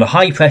artery is under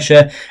high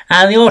pressure,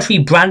 and the artery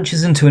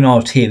branches into an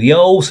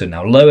arteriole, so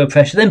now lower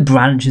pressure, then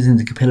branches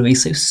into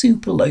capillaries, so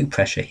super low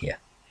pressure here.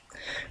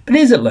 But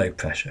is it low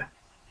pressure?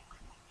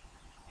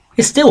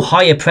 It's still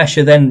higher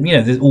pressure than,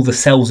 all the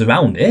cells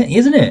around it,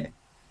 isn't it?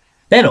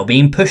 They're not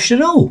being pushed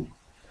at all.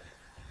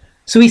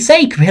 So we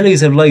say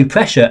capillaries are low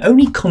pressure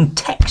only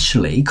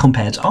contextually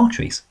compared to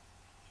arteries.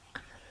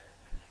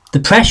 the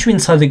pressure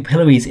inside the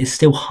capillaries is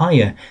still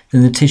higher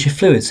than the tissue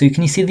fluid. So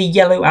can you see the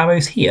yellow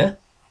arrows here?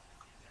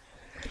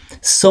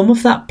 Some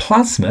of that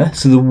plasma,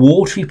 so the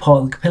watery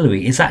part of the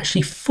capillary, is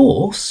actually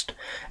forced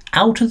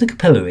out of the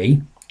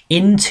capillary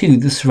into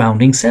the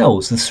surrounding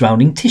cells, the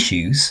surrounding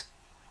tissues,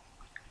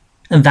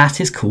 and that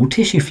is called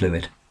tissue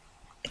fluid.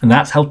 And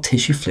that's how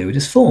tissue fluid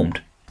is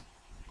formed.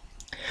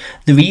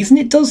 The reason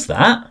it does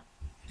that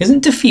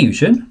isn't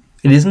diffusion,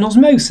 it isn't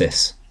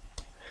osmosis.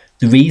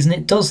 The reason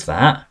it does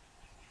that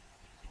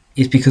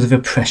is because of a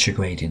pressure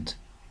gradient.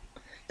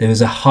 There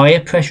is a higher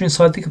pressure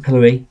inside the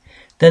capillary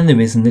than there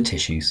is in the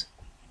tissues.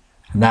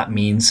 And that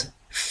means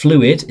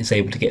fluid is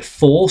able to get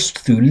forced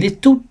through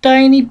little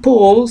tiny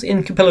pores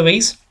in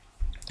capillaries.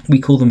 We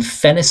call them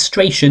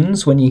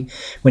fenestrations when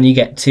you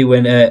get to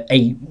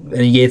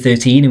a year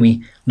 13 and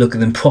we look at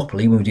them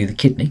properly when we do the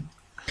kidney.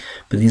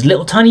 But these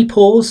little tiny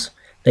pores,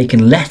 they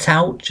can let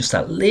out just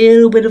that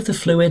little bit of the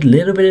fluid,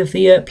 little bit of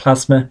the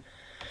plasma,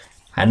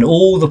 and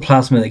all the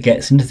plasma that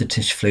gets into the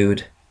tissue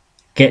fluid,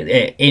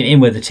 in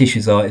where the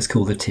tissues are, is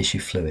called the tissue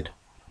fluid.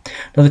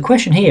 Now the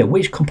question here,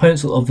 which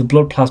components of the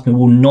blood plasma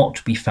will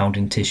not be found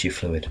in tissue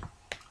fluid?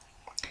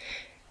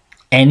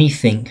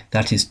 Anything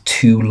that is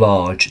too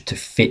large to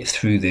fit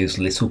through those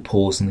little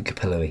pores in the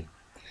capillary.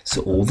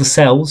 So all the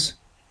cells,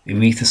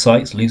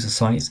 erythrocytes,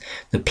 leukocytes,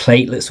 the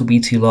platelets will be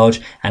too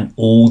large, and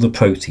all the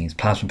proteins,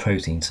 plasma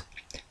proteins,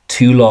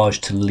 too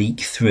large to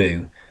leak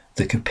through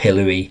the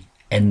capillary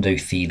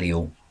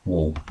endothelial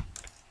wall.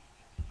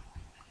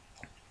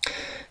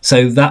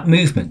 So that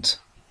movement,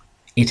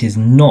 it is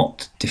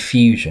not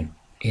diffusion,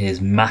 it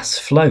is mass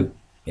flow,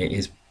 it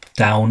is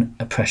down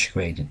a pressure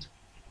gradient.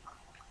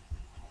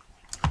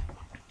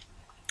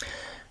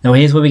 Now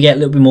here's where we get a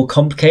little bit more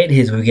complicated,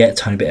 here's where we get a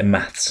tiny bit of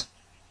maths.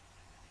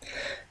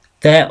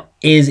 There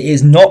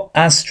is not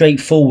as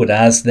straightforward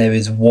as there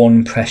is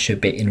one pressure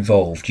bit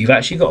involved. You've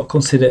actually got to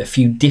consider a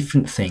few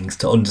different things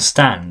to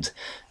understand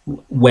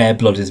where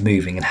blood is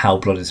moving and how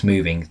blood is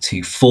moving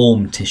to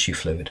form tissue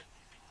fluid.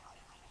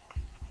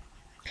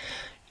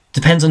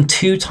 Depends on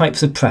two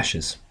types of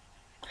pressures.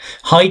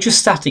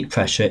 Hydrostatic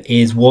pressure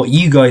is what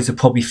you guys are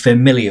probably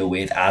familiar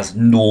with as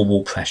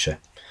normal pressure.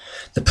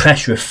 The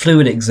pressure a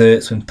fluid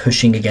exerts when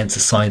pushing against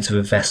the sides of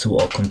a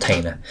vessel or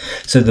container.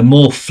 So the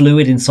more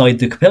fluid inside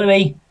the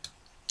capillary,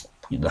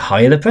 the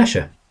higher the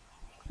pressure.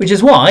 Which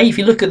is why, if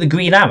you look at the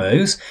green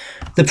arrows,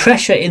 the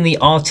pressure in the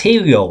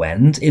arterial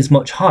end is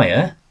much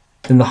higher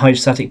than the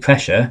hydrostatic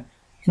pressure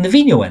in the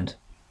venous end.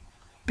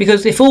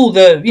 Because if all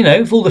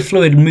the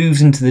fluid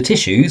moves into the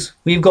tissues,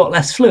 we've got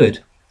less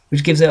fluid,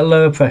 which gives it a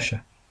lower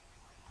pressure,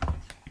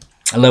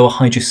 a lower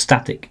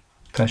hydrostatic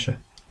pressure.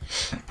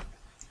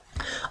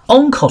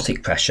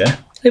 Oncotic pressure,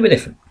 a little bit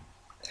different.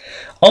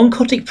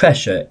 Oncotic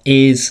pressure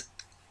is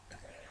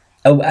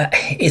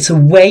it's a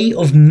way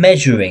of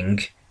measuring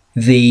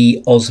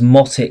the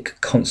osmotic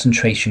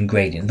concentration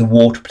gradient, the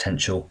water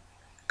potential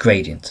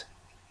gradient.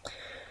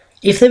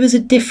 If there is a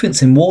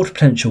difference in water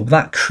potential,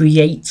 that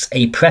creates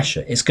a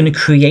pressure. It's going to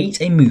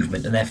create a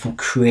movement and therefore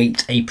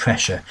create a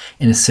pressure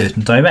in a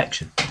certain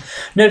direction.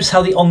 Notice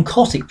how the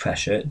oncotic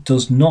pressure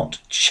does not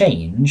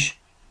change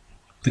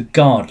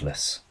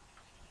regardless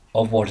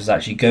of what is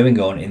actually going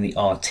on in the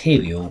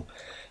arterial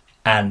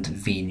and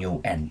venous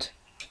end.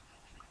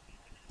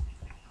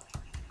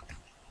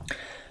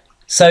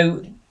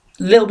 So,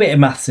 a little bit of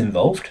maths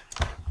involved.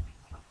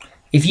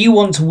 If you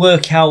want to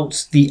work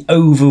out the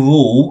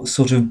overall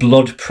sort of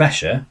blood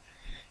pressure,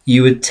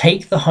 you would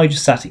take the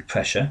hydrostatic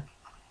pressure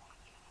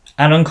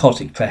and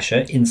oncotic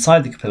pressure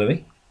inside the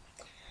capillary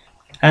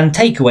and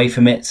take away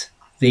from it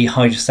the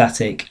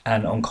hydrostatic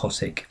and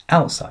oncotic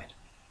outside.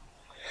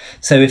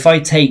 So if I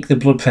take the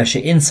blood pressure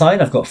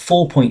inside, I've got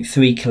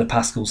 4.3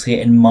 kilopascals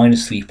here and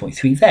minus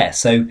 3.3 there.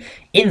 So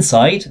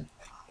inside,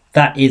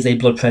 that is a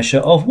blood pressure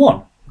of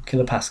 1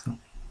 kilopascal.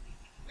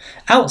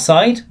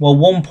 Outside, well,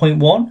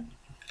 1.1.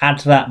 Add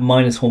to that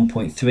minus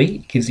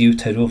 1.3, gives you a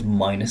total of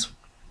minus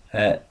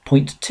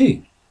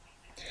 0.2.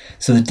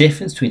 So the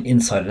difference between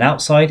inside and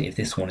outside, if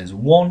this one is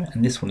 1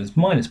 and this one is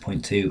minus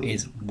 0.2,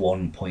 is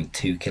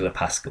 1.2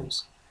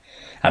 kilopascals.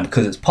 And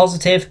because it's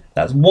positive,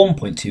 that's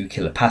 1.2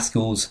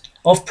 kilopascals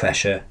of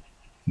pressure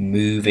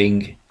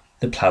moving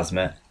the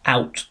plasma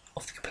out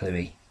of the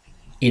capillary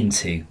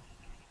into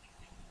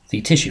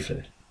the tissue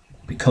fluid,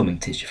 becoming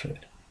tissue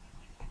fluid.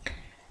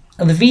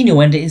 And the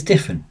venous end is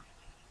different.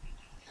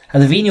 At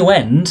the venous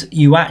end,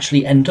 you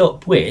actually end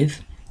up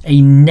with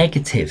a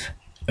negative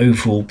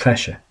overall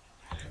pressure.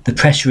 The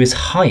pressure is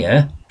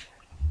higher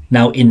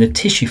now in the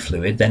tissue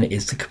fluid than it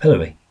is the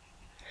capillary,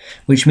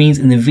 which means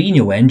in the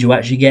venous end, you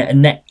actually get a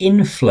net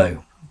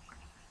inflow.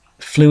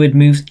 Fluid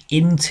moves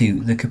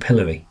into the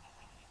capillary.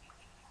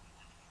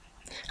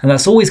 And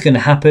that's always going to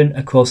happen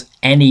across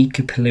any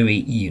capillary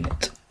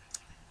unit.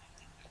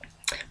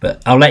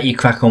 But I'll let you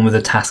crack on with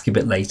the task a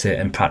bit later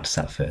and practice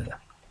that further.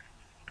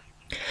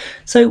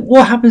 So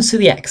what happens to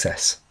the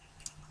excess?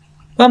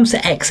 What happens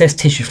to excess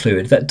tissue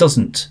fluid that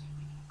doesn't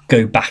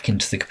go back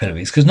into the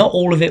capillaries? Because not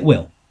all of it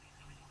will.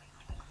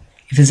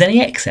 If there's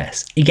any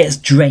excess, it gets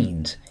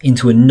drained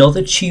into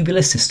another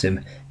tubular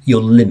system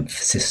your lymph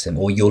system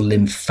or your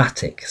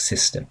lymphatic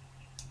system.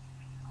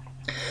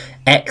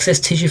 Excess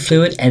tissue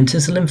fluid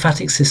enters the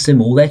lymphatic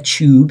system, all their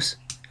tubes,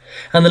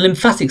 and the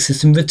lymphatic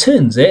system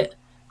returns it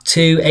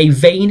to a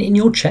vein in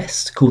your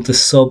chest called the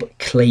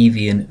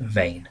subclavian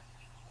vein.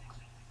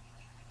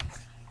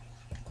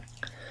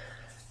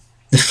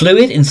 The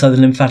fluid inside the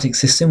lymphatic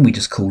system we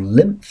just call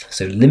lymph,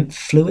 so lymph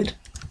fluid,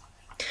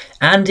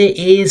 and it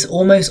is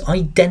almost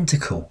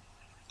identical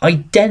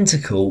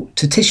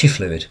to tissue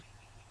fluid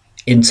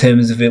in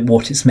terms of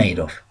what it's made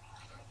of.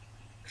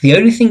 The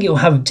only thing you'll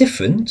have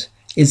different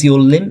is your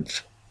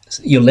lymph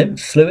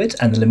fluid,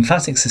 and the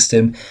lymphatic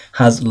system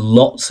has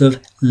lots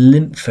of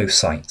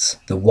lymphocytes,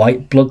 the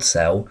white blood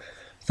cell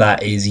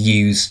that is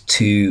used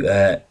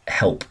to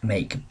help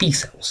make B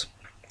cells,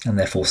 and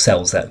therefore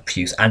cells that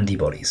produce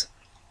antibodies.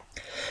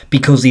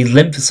 Because these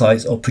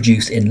lymphocytes are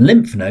produced in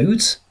lymph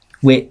nodes,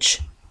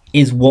 which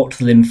is what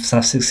the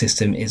lymphatic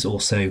system is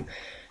also.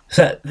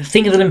 So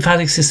think of the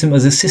lymphatic system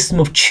as a system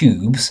of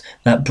tubes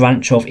that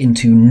branch off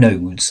into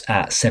nodes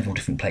at several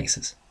different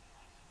places.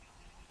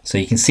 So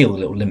you can see all the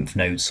little lymph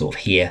nodes sort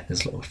of here.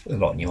 There's a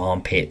lot in your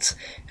armpits,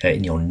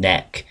 in your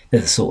neck.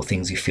 They're the sort of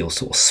things you feel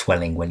sort of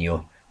swelling when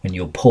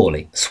you're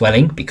poorly.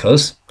 Swelling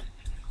because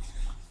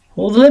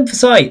all the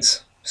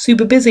lymphocytes,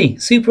 super busy,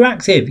 super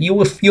active.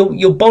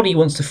 Your body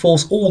wants to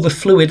force all the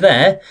fluid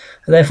there,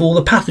 and therefore all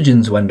the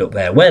pathogens will end up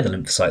there where the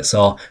lymphocytes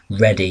are,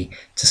 ready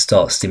to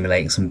start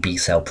stimulating some B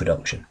cell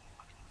production.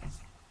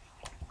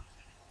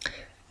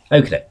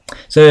 Okay,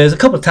 so there's a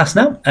couple of tasks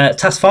now.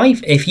 Task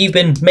 5, if you've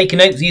been making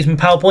notes using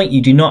PowerPoint, you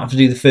do not have to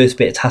do the first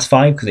bit of task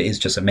 5 because it is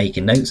just a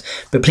making notes,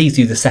 but please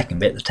do the second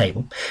bit, the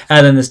table.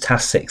 And then there's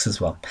task 6 as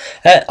well.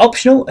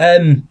 Optional,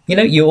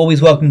 you're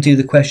always welcome to do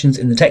the questions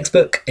in the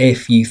textbook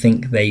if you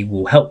think they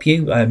will help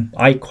you.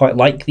 I quite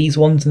like these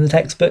ones in the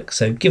textbook,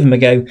 so give them a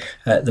go.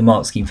 The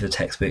mark scheme for the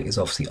textbook is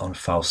obviously on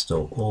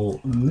FileStore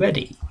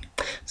already.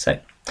 So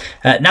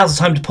now's the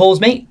time to pause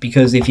me,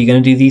 because if you're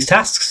going to do these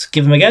tasks,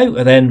 give them a go,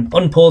 and then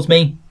unpause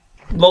me.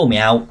 Roll me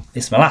out.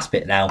 This is my last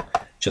bit now,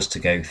 just to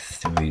go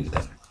through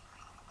them.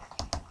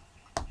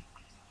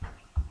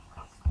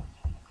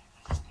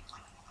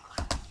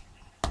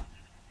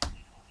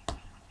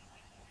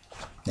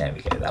 There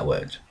we go, that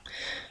worked.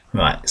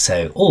 Right,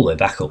 so all the way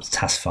back up to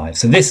task 5.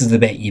 So this is the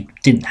bit you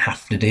didn't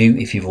have to do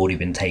if you've already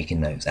been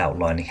taking notes,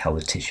 outlining how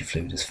the tissue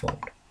fluid is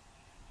formed.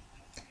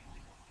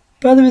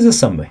 But there is a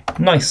summary,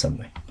 nice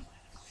summary.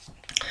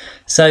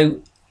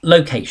 So,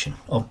 location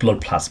of blood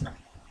plasma.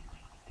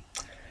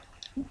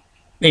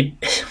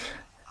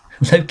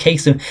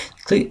 Location,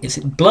 it's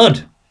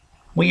blood.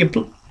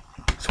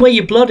 It's where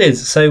your blood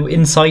is. So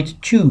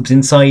inside tubes,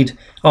 inside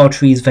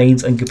arteries,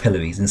 veins, and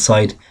capillaries,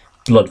 inside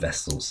blood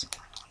vessels.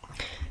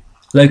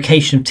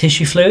 Location of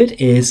tissue fluid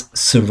is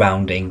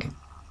surrounding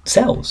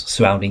cells,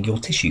 surrounding your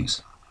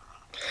tissues.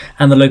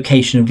 And the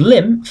location of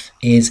lymph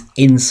is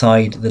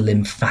inside the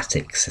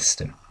lymphatic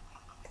system.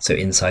 So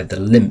inside the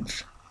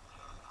lymph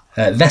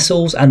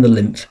vessels and the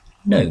lymph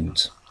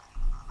nodes.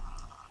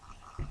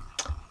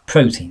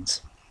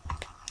 Proteins.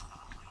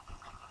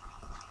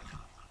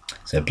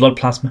 So blood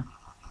plasma,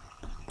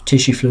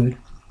 tissue fluid,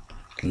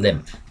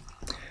 lymph.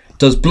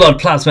 Does blood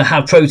plasma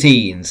have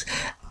proteins?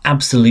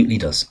 Absolutely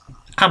does.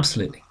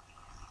 Absolutely.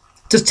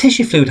 Does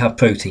tissue fluid have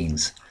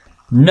proteins?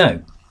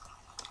 No,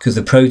 because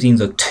the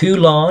proteins are too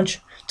large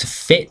to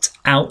fit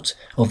out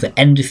of the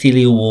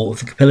endothelial wall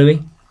of the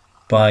capillary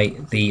by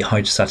the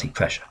hydrostatic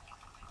pressure.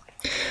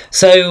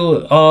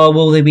 So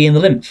will they be in the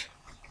lymph?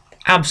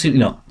 Absolutely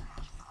not.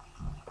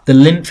 The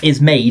lymph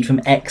is made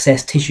from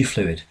excess tissue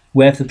fluid.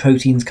 Where have the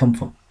proteins come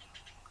from?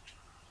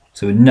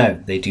 So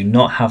no, they do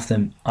not have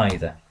them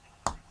either.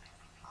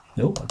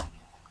 Oh,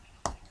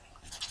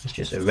 let's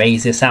just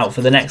erase this out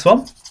for the next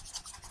one.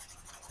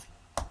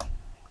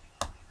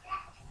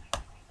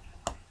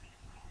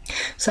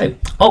 So,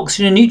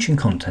 oxygen and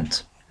nutrient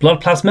content. Blood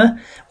plasma.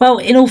 Well,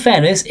 in all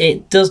fairness,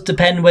 it does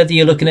depend whether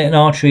you're looking at an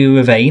artery or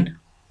a vein.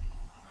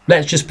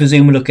 Let's just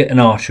presume we look at an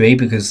artery,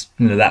 because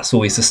that's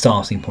always the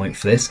starting point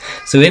for this.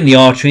 So in the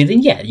artery,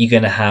 then yeah, you're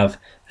going to have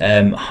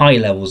high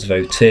levels of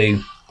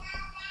O2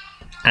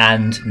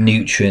 and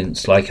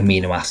nutrients like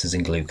amino acids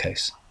and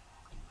glucose.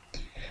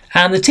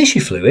 And the tissue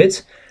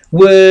fluid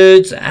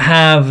would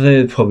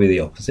have probably the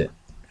opposite.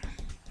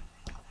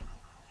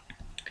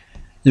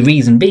 The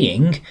reason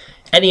being,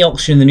 any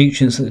oxygen and the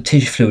nutrients that the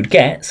tissue fluid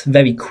gets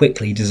very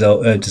quickly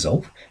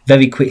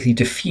very quickly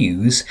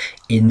diffuse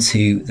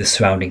into the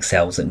surrounding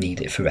cells that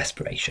need it for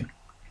respiration.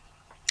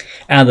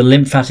 And the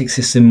lymphatic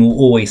system will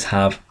always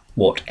have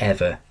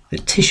whatever the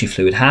tissue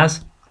fluid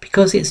has,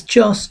 because it's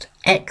just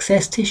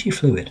excess tissue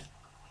fluid.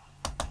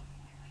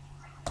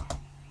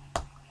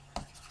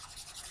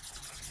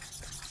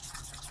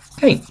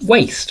 Okay,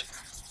 waste.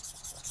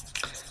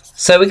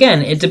 So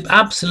again, it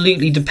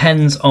absolutely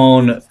depends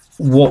on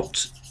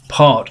what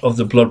part of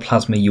the blood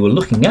plasma you are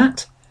looking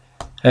at.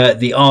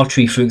 The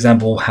artery, for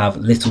example, will have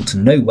little to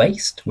no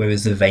waste,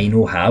 whereas the vein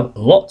will have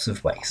lots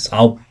of waste.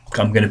 I'm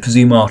going to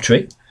presume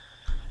artery.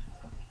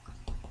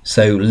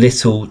 so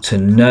little to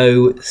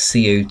no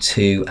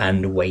CO2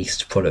 and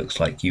waste products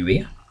like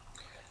urea.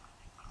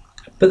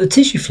 But the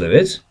tissue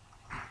fluid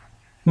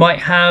might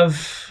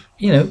have,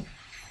 you know,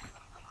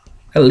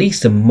 at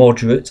least a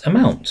moderate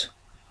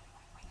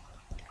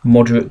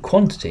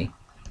quantity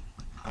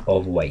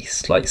of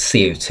waste like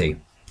CO2.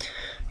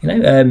 You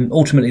know,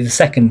 ultimately, the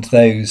second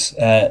those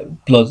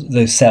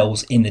those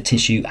cells in the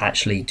tissue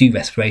actually do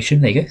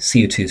respiration, there you go,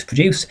 CO2 is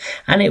produced,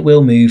 and it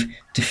will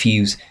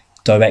diffuse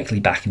directly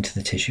back into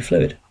the tissue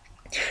fluid.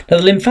 Now,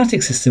 the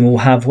lymphatic system will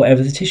have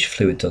whatever the tissue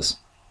fluid does.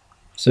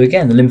 So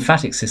again, the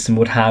lymphatic system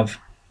would have,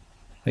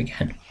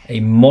 again,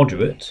 a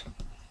moderate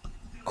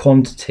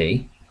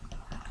quantity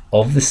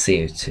of the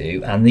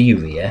CO2 and the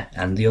urea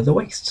and the other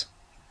wastes.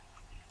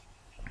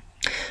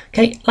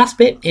 Okay, last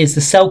bit is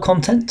the cell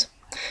content.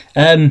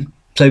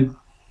 So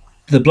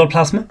the blood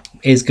plasma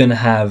is going to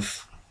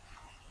have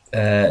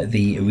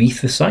the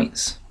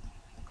erythrocytes,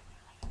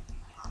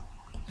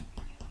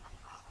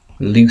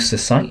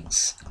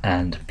 leukocytes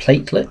and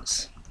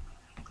platelets.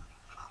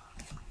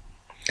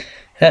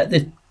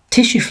 The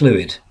tissue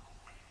fluid,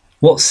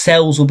 what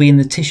cells will be in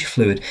the tissue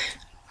fluid?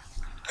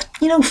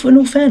 You know, in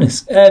all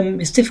fairness,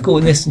 it's difficult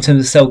in this in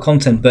terms of cell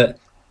content, but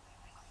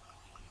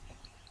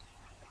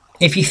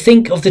if you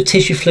think of the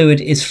tissue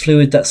fluid as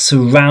fluid that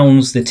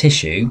surrounds the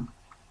tissue,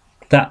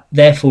 that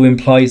therefore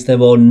implies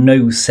there are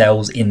no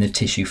cells in the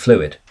tissue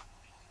fluid.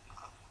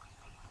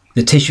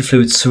 The tissue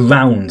fluid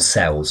surrounds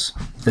cells.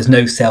 There's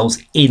no cells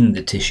in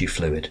the tissue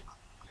fluid.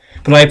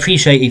 But I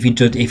appreciate if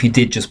you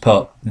did just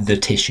put the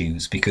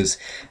tissues, because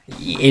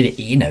it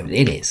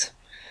is.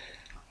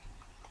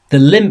 The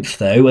lymph,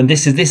 though, and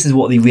this is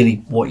what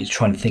you're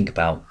trying to think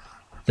about.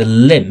 The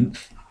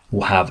lymph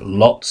will have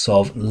lots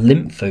of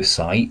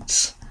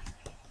lymphocytes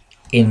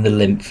in the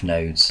lymph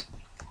nodes,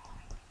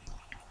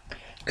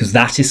 because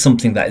that is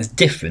something that is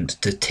different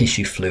to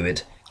tissue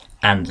fluid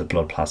and the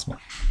blood plasma.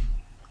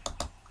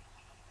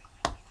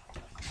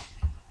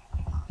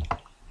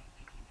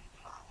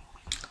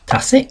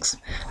 Task 6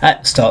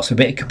 starts with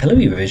a bit of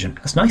capillary revision.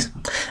 That's nice.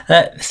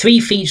 3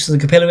 features of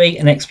the capillary,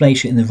 an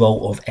explanation in the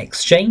role of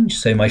exchange.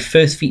 So my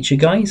first feature,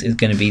 guys, is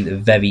going to be the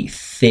very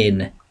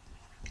thin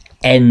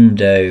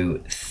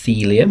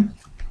endothelium.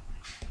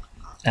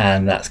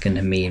 And that's going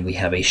to mean we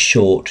have a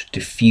short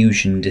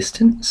diffusion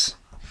distance.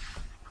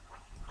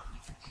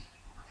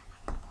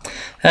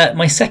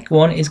 My second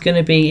one is going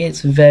to be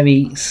its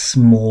very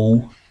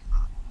small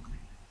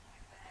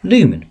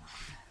lumen,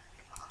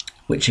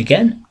 which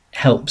again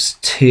helps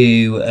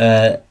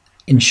to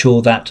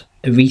ensure that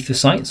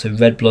erythrocytes, so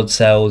red blood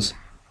cells,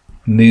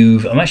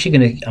 move. I'm actually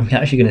going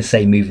to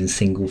say move in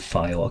single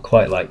file. I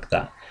quite like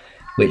that,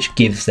 which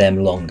gives them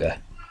longer.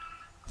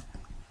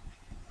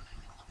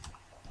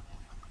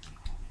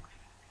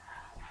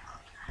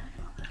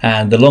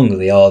 And the longer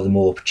they are, the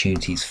more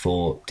opportunities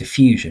for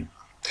diffusion.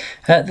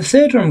 The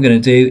third one I'm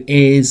going to do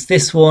is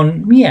this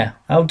one. Yeah,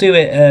 I'll do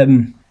it.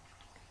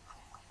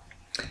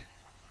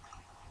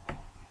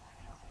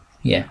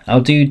 Yeah,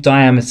 I'll do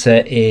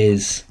diameter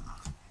is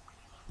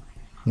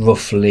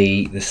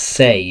roughly the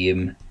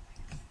same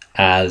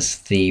as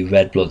the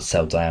red blood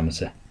cell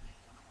diameter.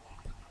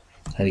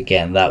 And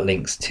again, that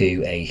links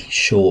to a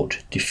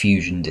short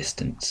diffusion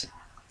distance.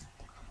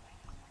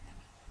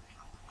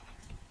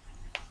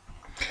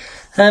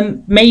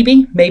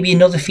 Maybe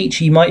another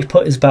feature you might have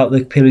put is about the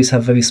capillaries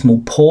have very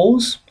small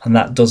pores, and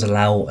that does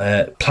allow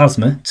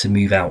plasma to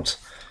move out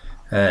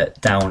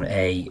down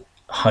a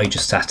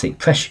hydrostatic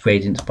pressure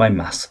gradient by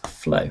mass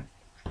flow.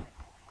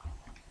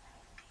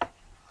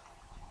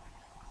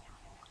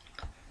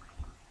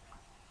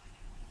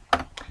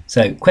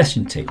 So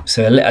question 2.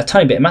 So a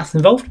tiny bit of math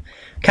involved.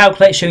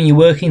 Calculate showing you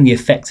working the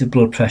effective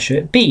blood pressure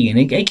at B, and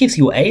it gives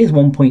you what A is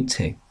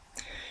 1.2.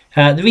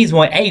 The reason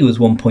why A was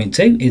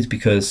 1.2 is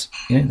because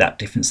that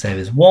difference there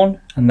is 1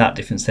 and that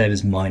difference there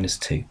is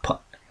 -2.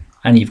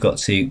 And you've got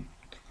to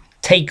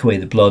take away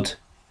the blood,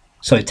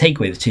 take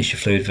away the tissue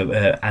fluid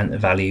and the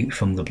value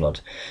from the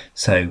blood.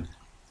 So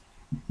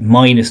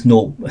minus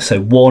 0,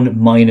 so 1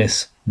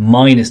 minus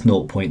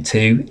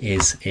 -0.2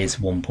 is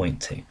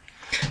 1.2.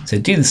 So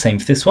do the same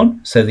for this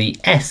one. So the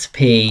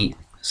SP,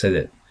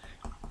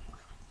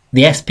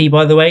 the SP,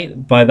 by the way,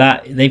 by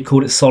that they've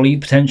called it solute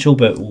potential,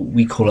 but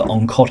we call it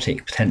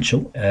oncotic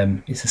potential.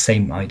 It's the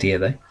same idea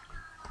though.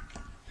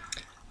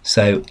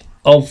 So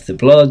of the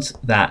blood,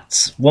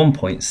 that's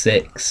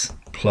 1.6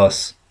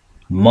 plus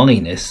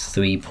minus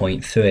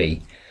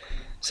 3.3.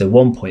 So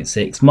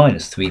 1.6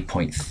 minus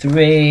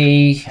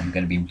 3.3. I'm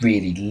going to be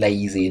really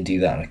lazy and do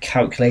that on a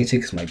calculator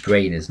because my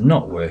brain is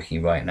not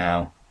working right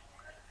now.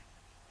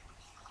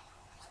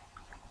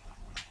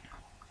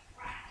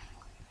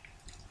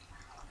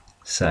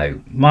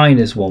 So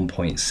minus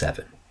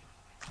 1.7.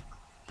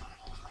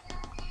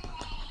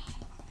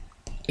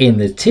 In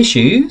the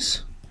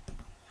tissues,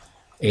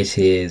 it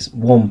is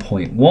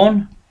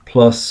 1.1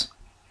 plus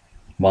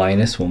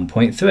minus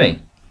 1.3.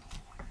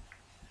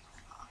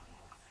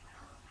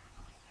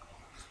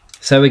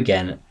 So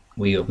again,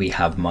 we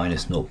have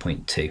minus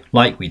 0.2,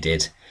 like we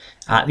did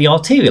at the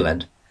arterial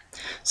end.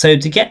 So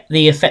to get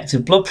the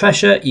effective blood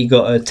pressure, you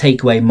got to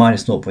take away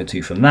minus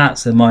 0.2 from that.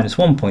 So minus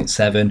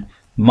 1.7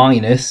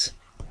 minus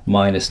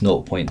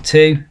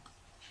 0.2.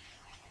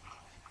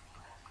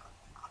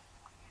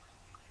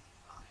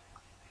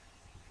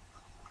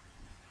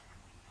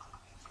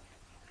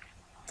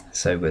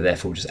 So we're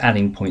therefore just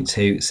adding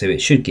 0.2, so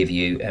it should give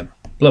you a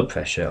blood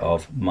pressure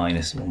of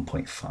minus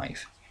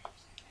 1.5.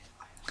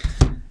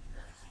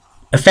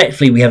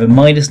 Effectively, we have a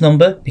minus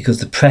number because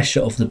the pressure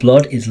of the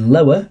blood is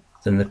lower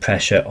than the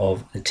pressure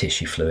of the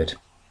tissue fluid.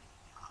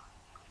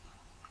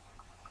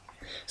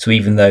 So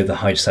even though the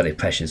hydrostatic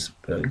pressure is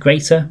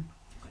greater,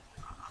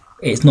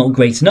 it's not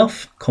great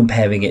enough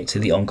comparing it to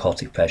the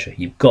oncotic pressure.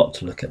 You've got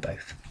to look at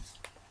both.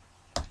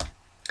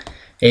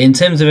 In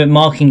terms of it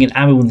marking an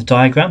arrow on the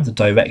diagram, the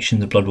direction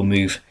the blood will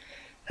move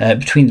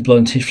between the blood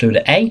and tissue fluid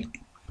at A.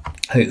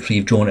 Hopefully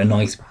you've drawn a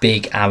nice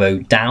big arrow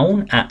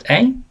down at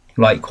A.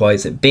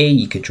 Likewise at B,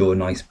 you could draw a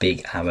nice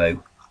big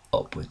arrow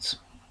upwards.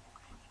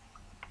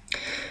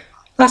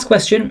 Last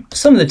question.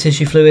 Some of the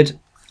tissue fluid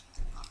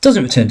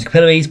doesn't return to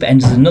capillaries but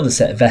enters another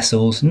set of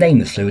vessels. Name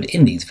the fluid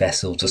in these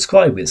vessels.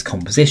 Describe its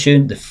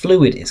composition. The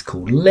fluid is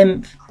called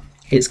lymph.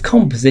 Its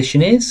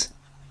composition is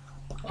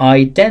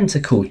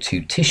identical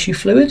to tissue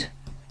fluid.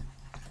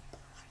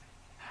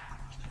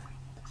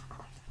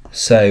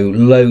 So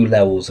low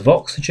levels of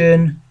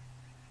oxygen,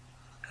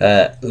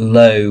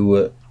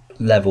 low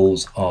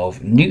levels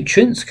of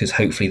nutrients, because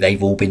hopefully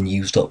they've all been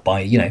used up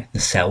by, the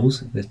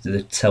cells,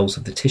 the cells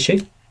of the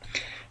tissue.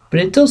 But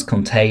it does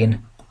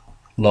contain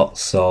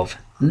lots of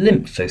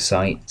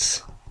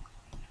lymphocytes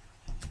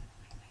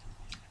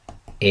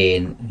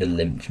in the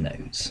lymph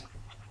nodes.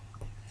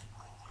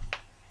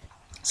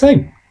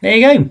 So there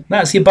you go.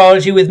 That's your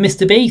biology with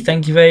Mr. B.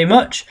 Thank you very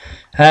much.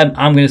 I'm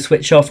going to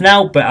switch off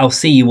now, but I'll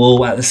see you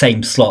all at the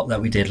same slot that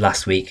we did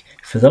last week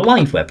for the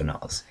live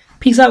webinars.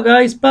 Peace out,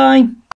 guys. Bye.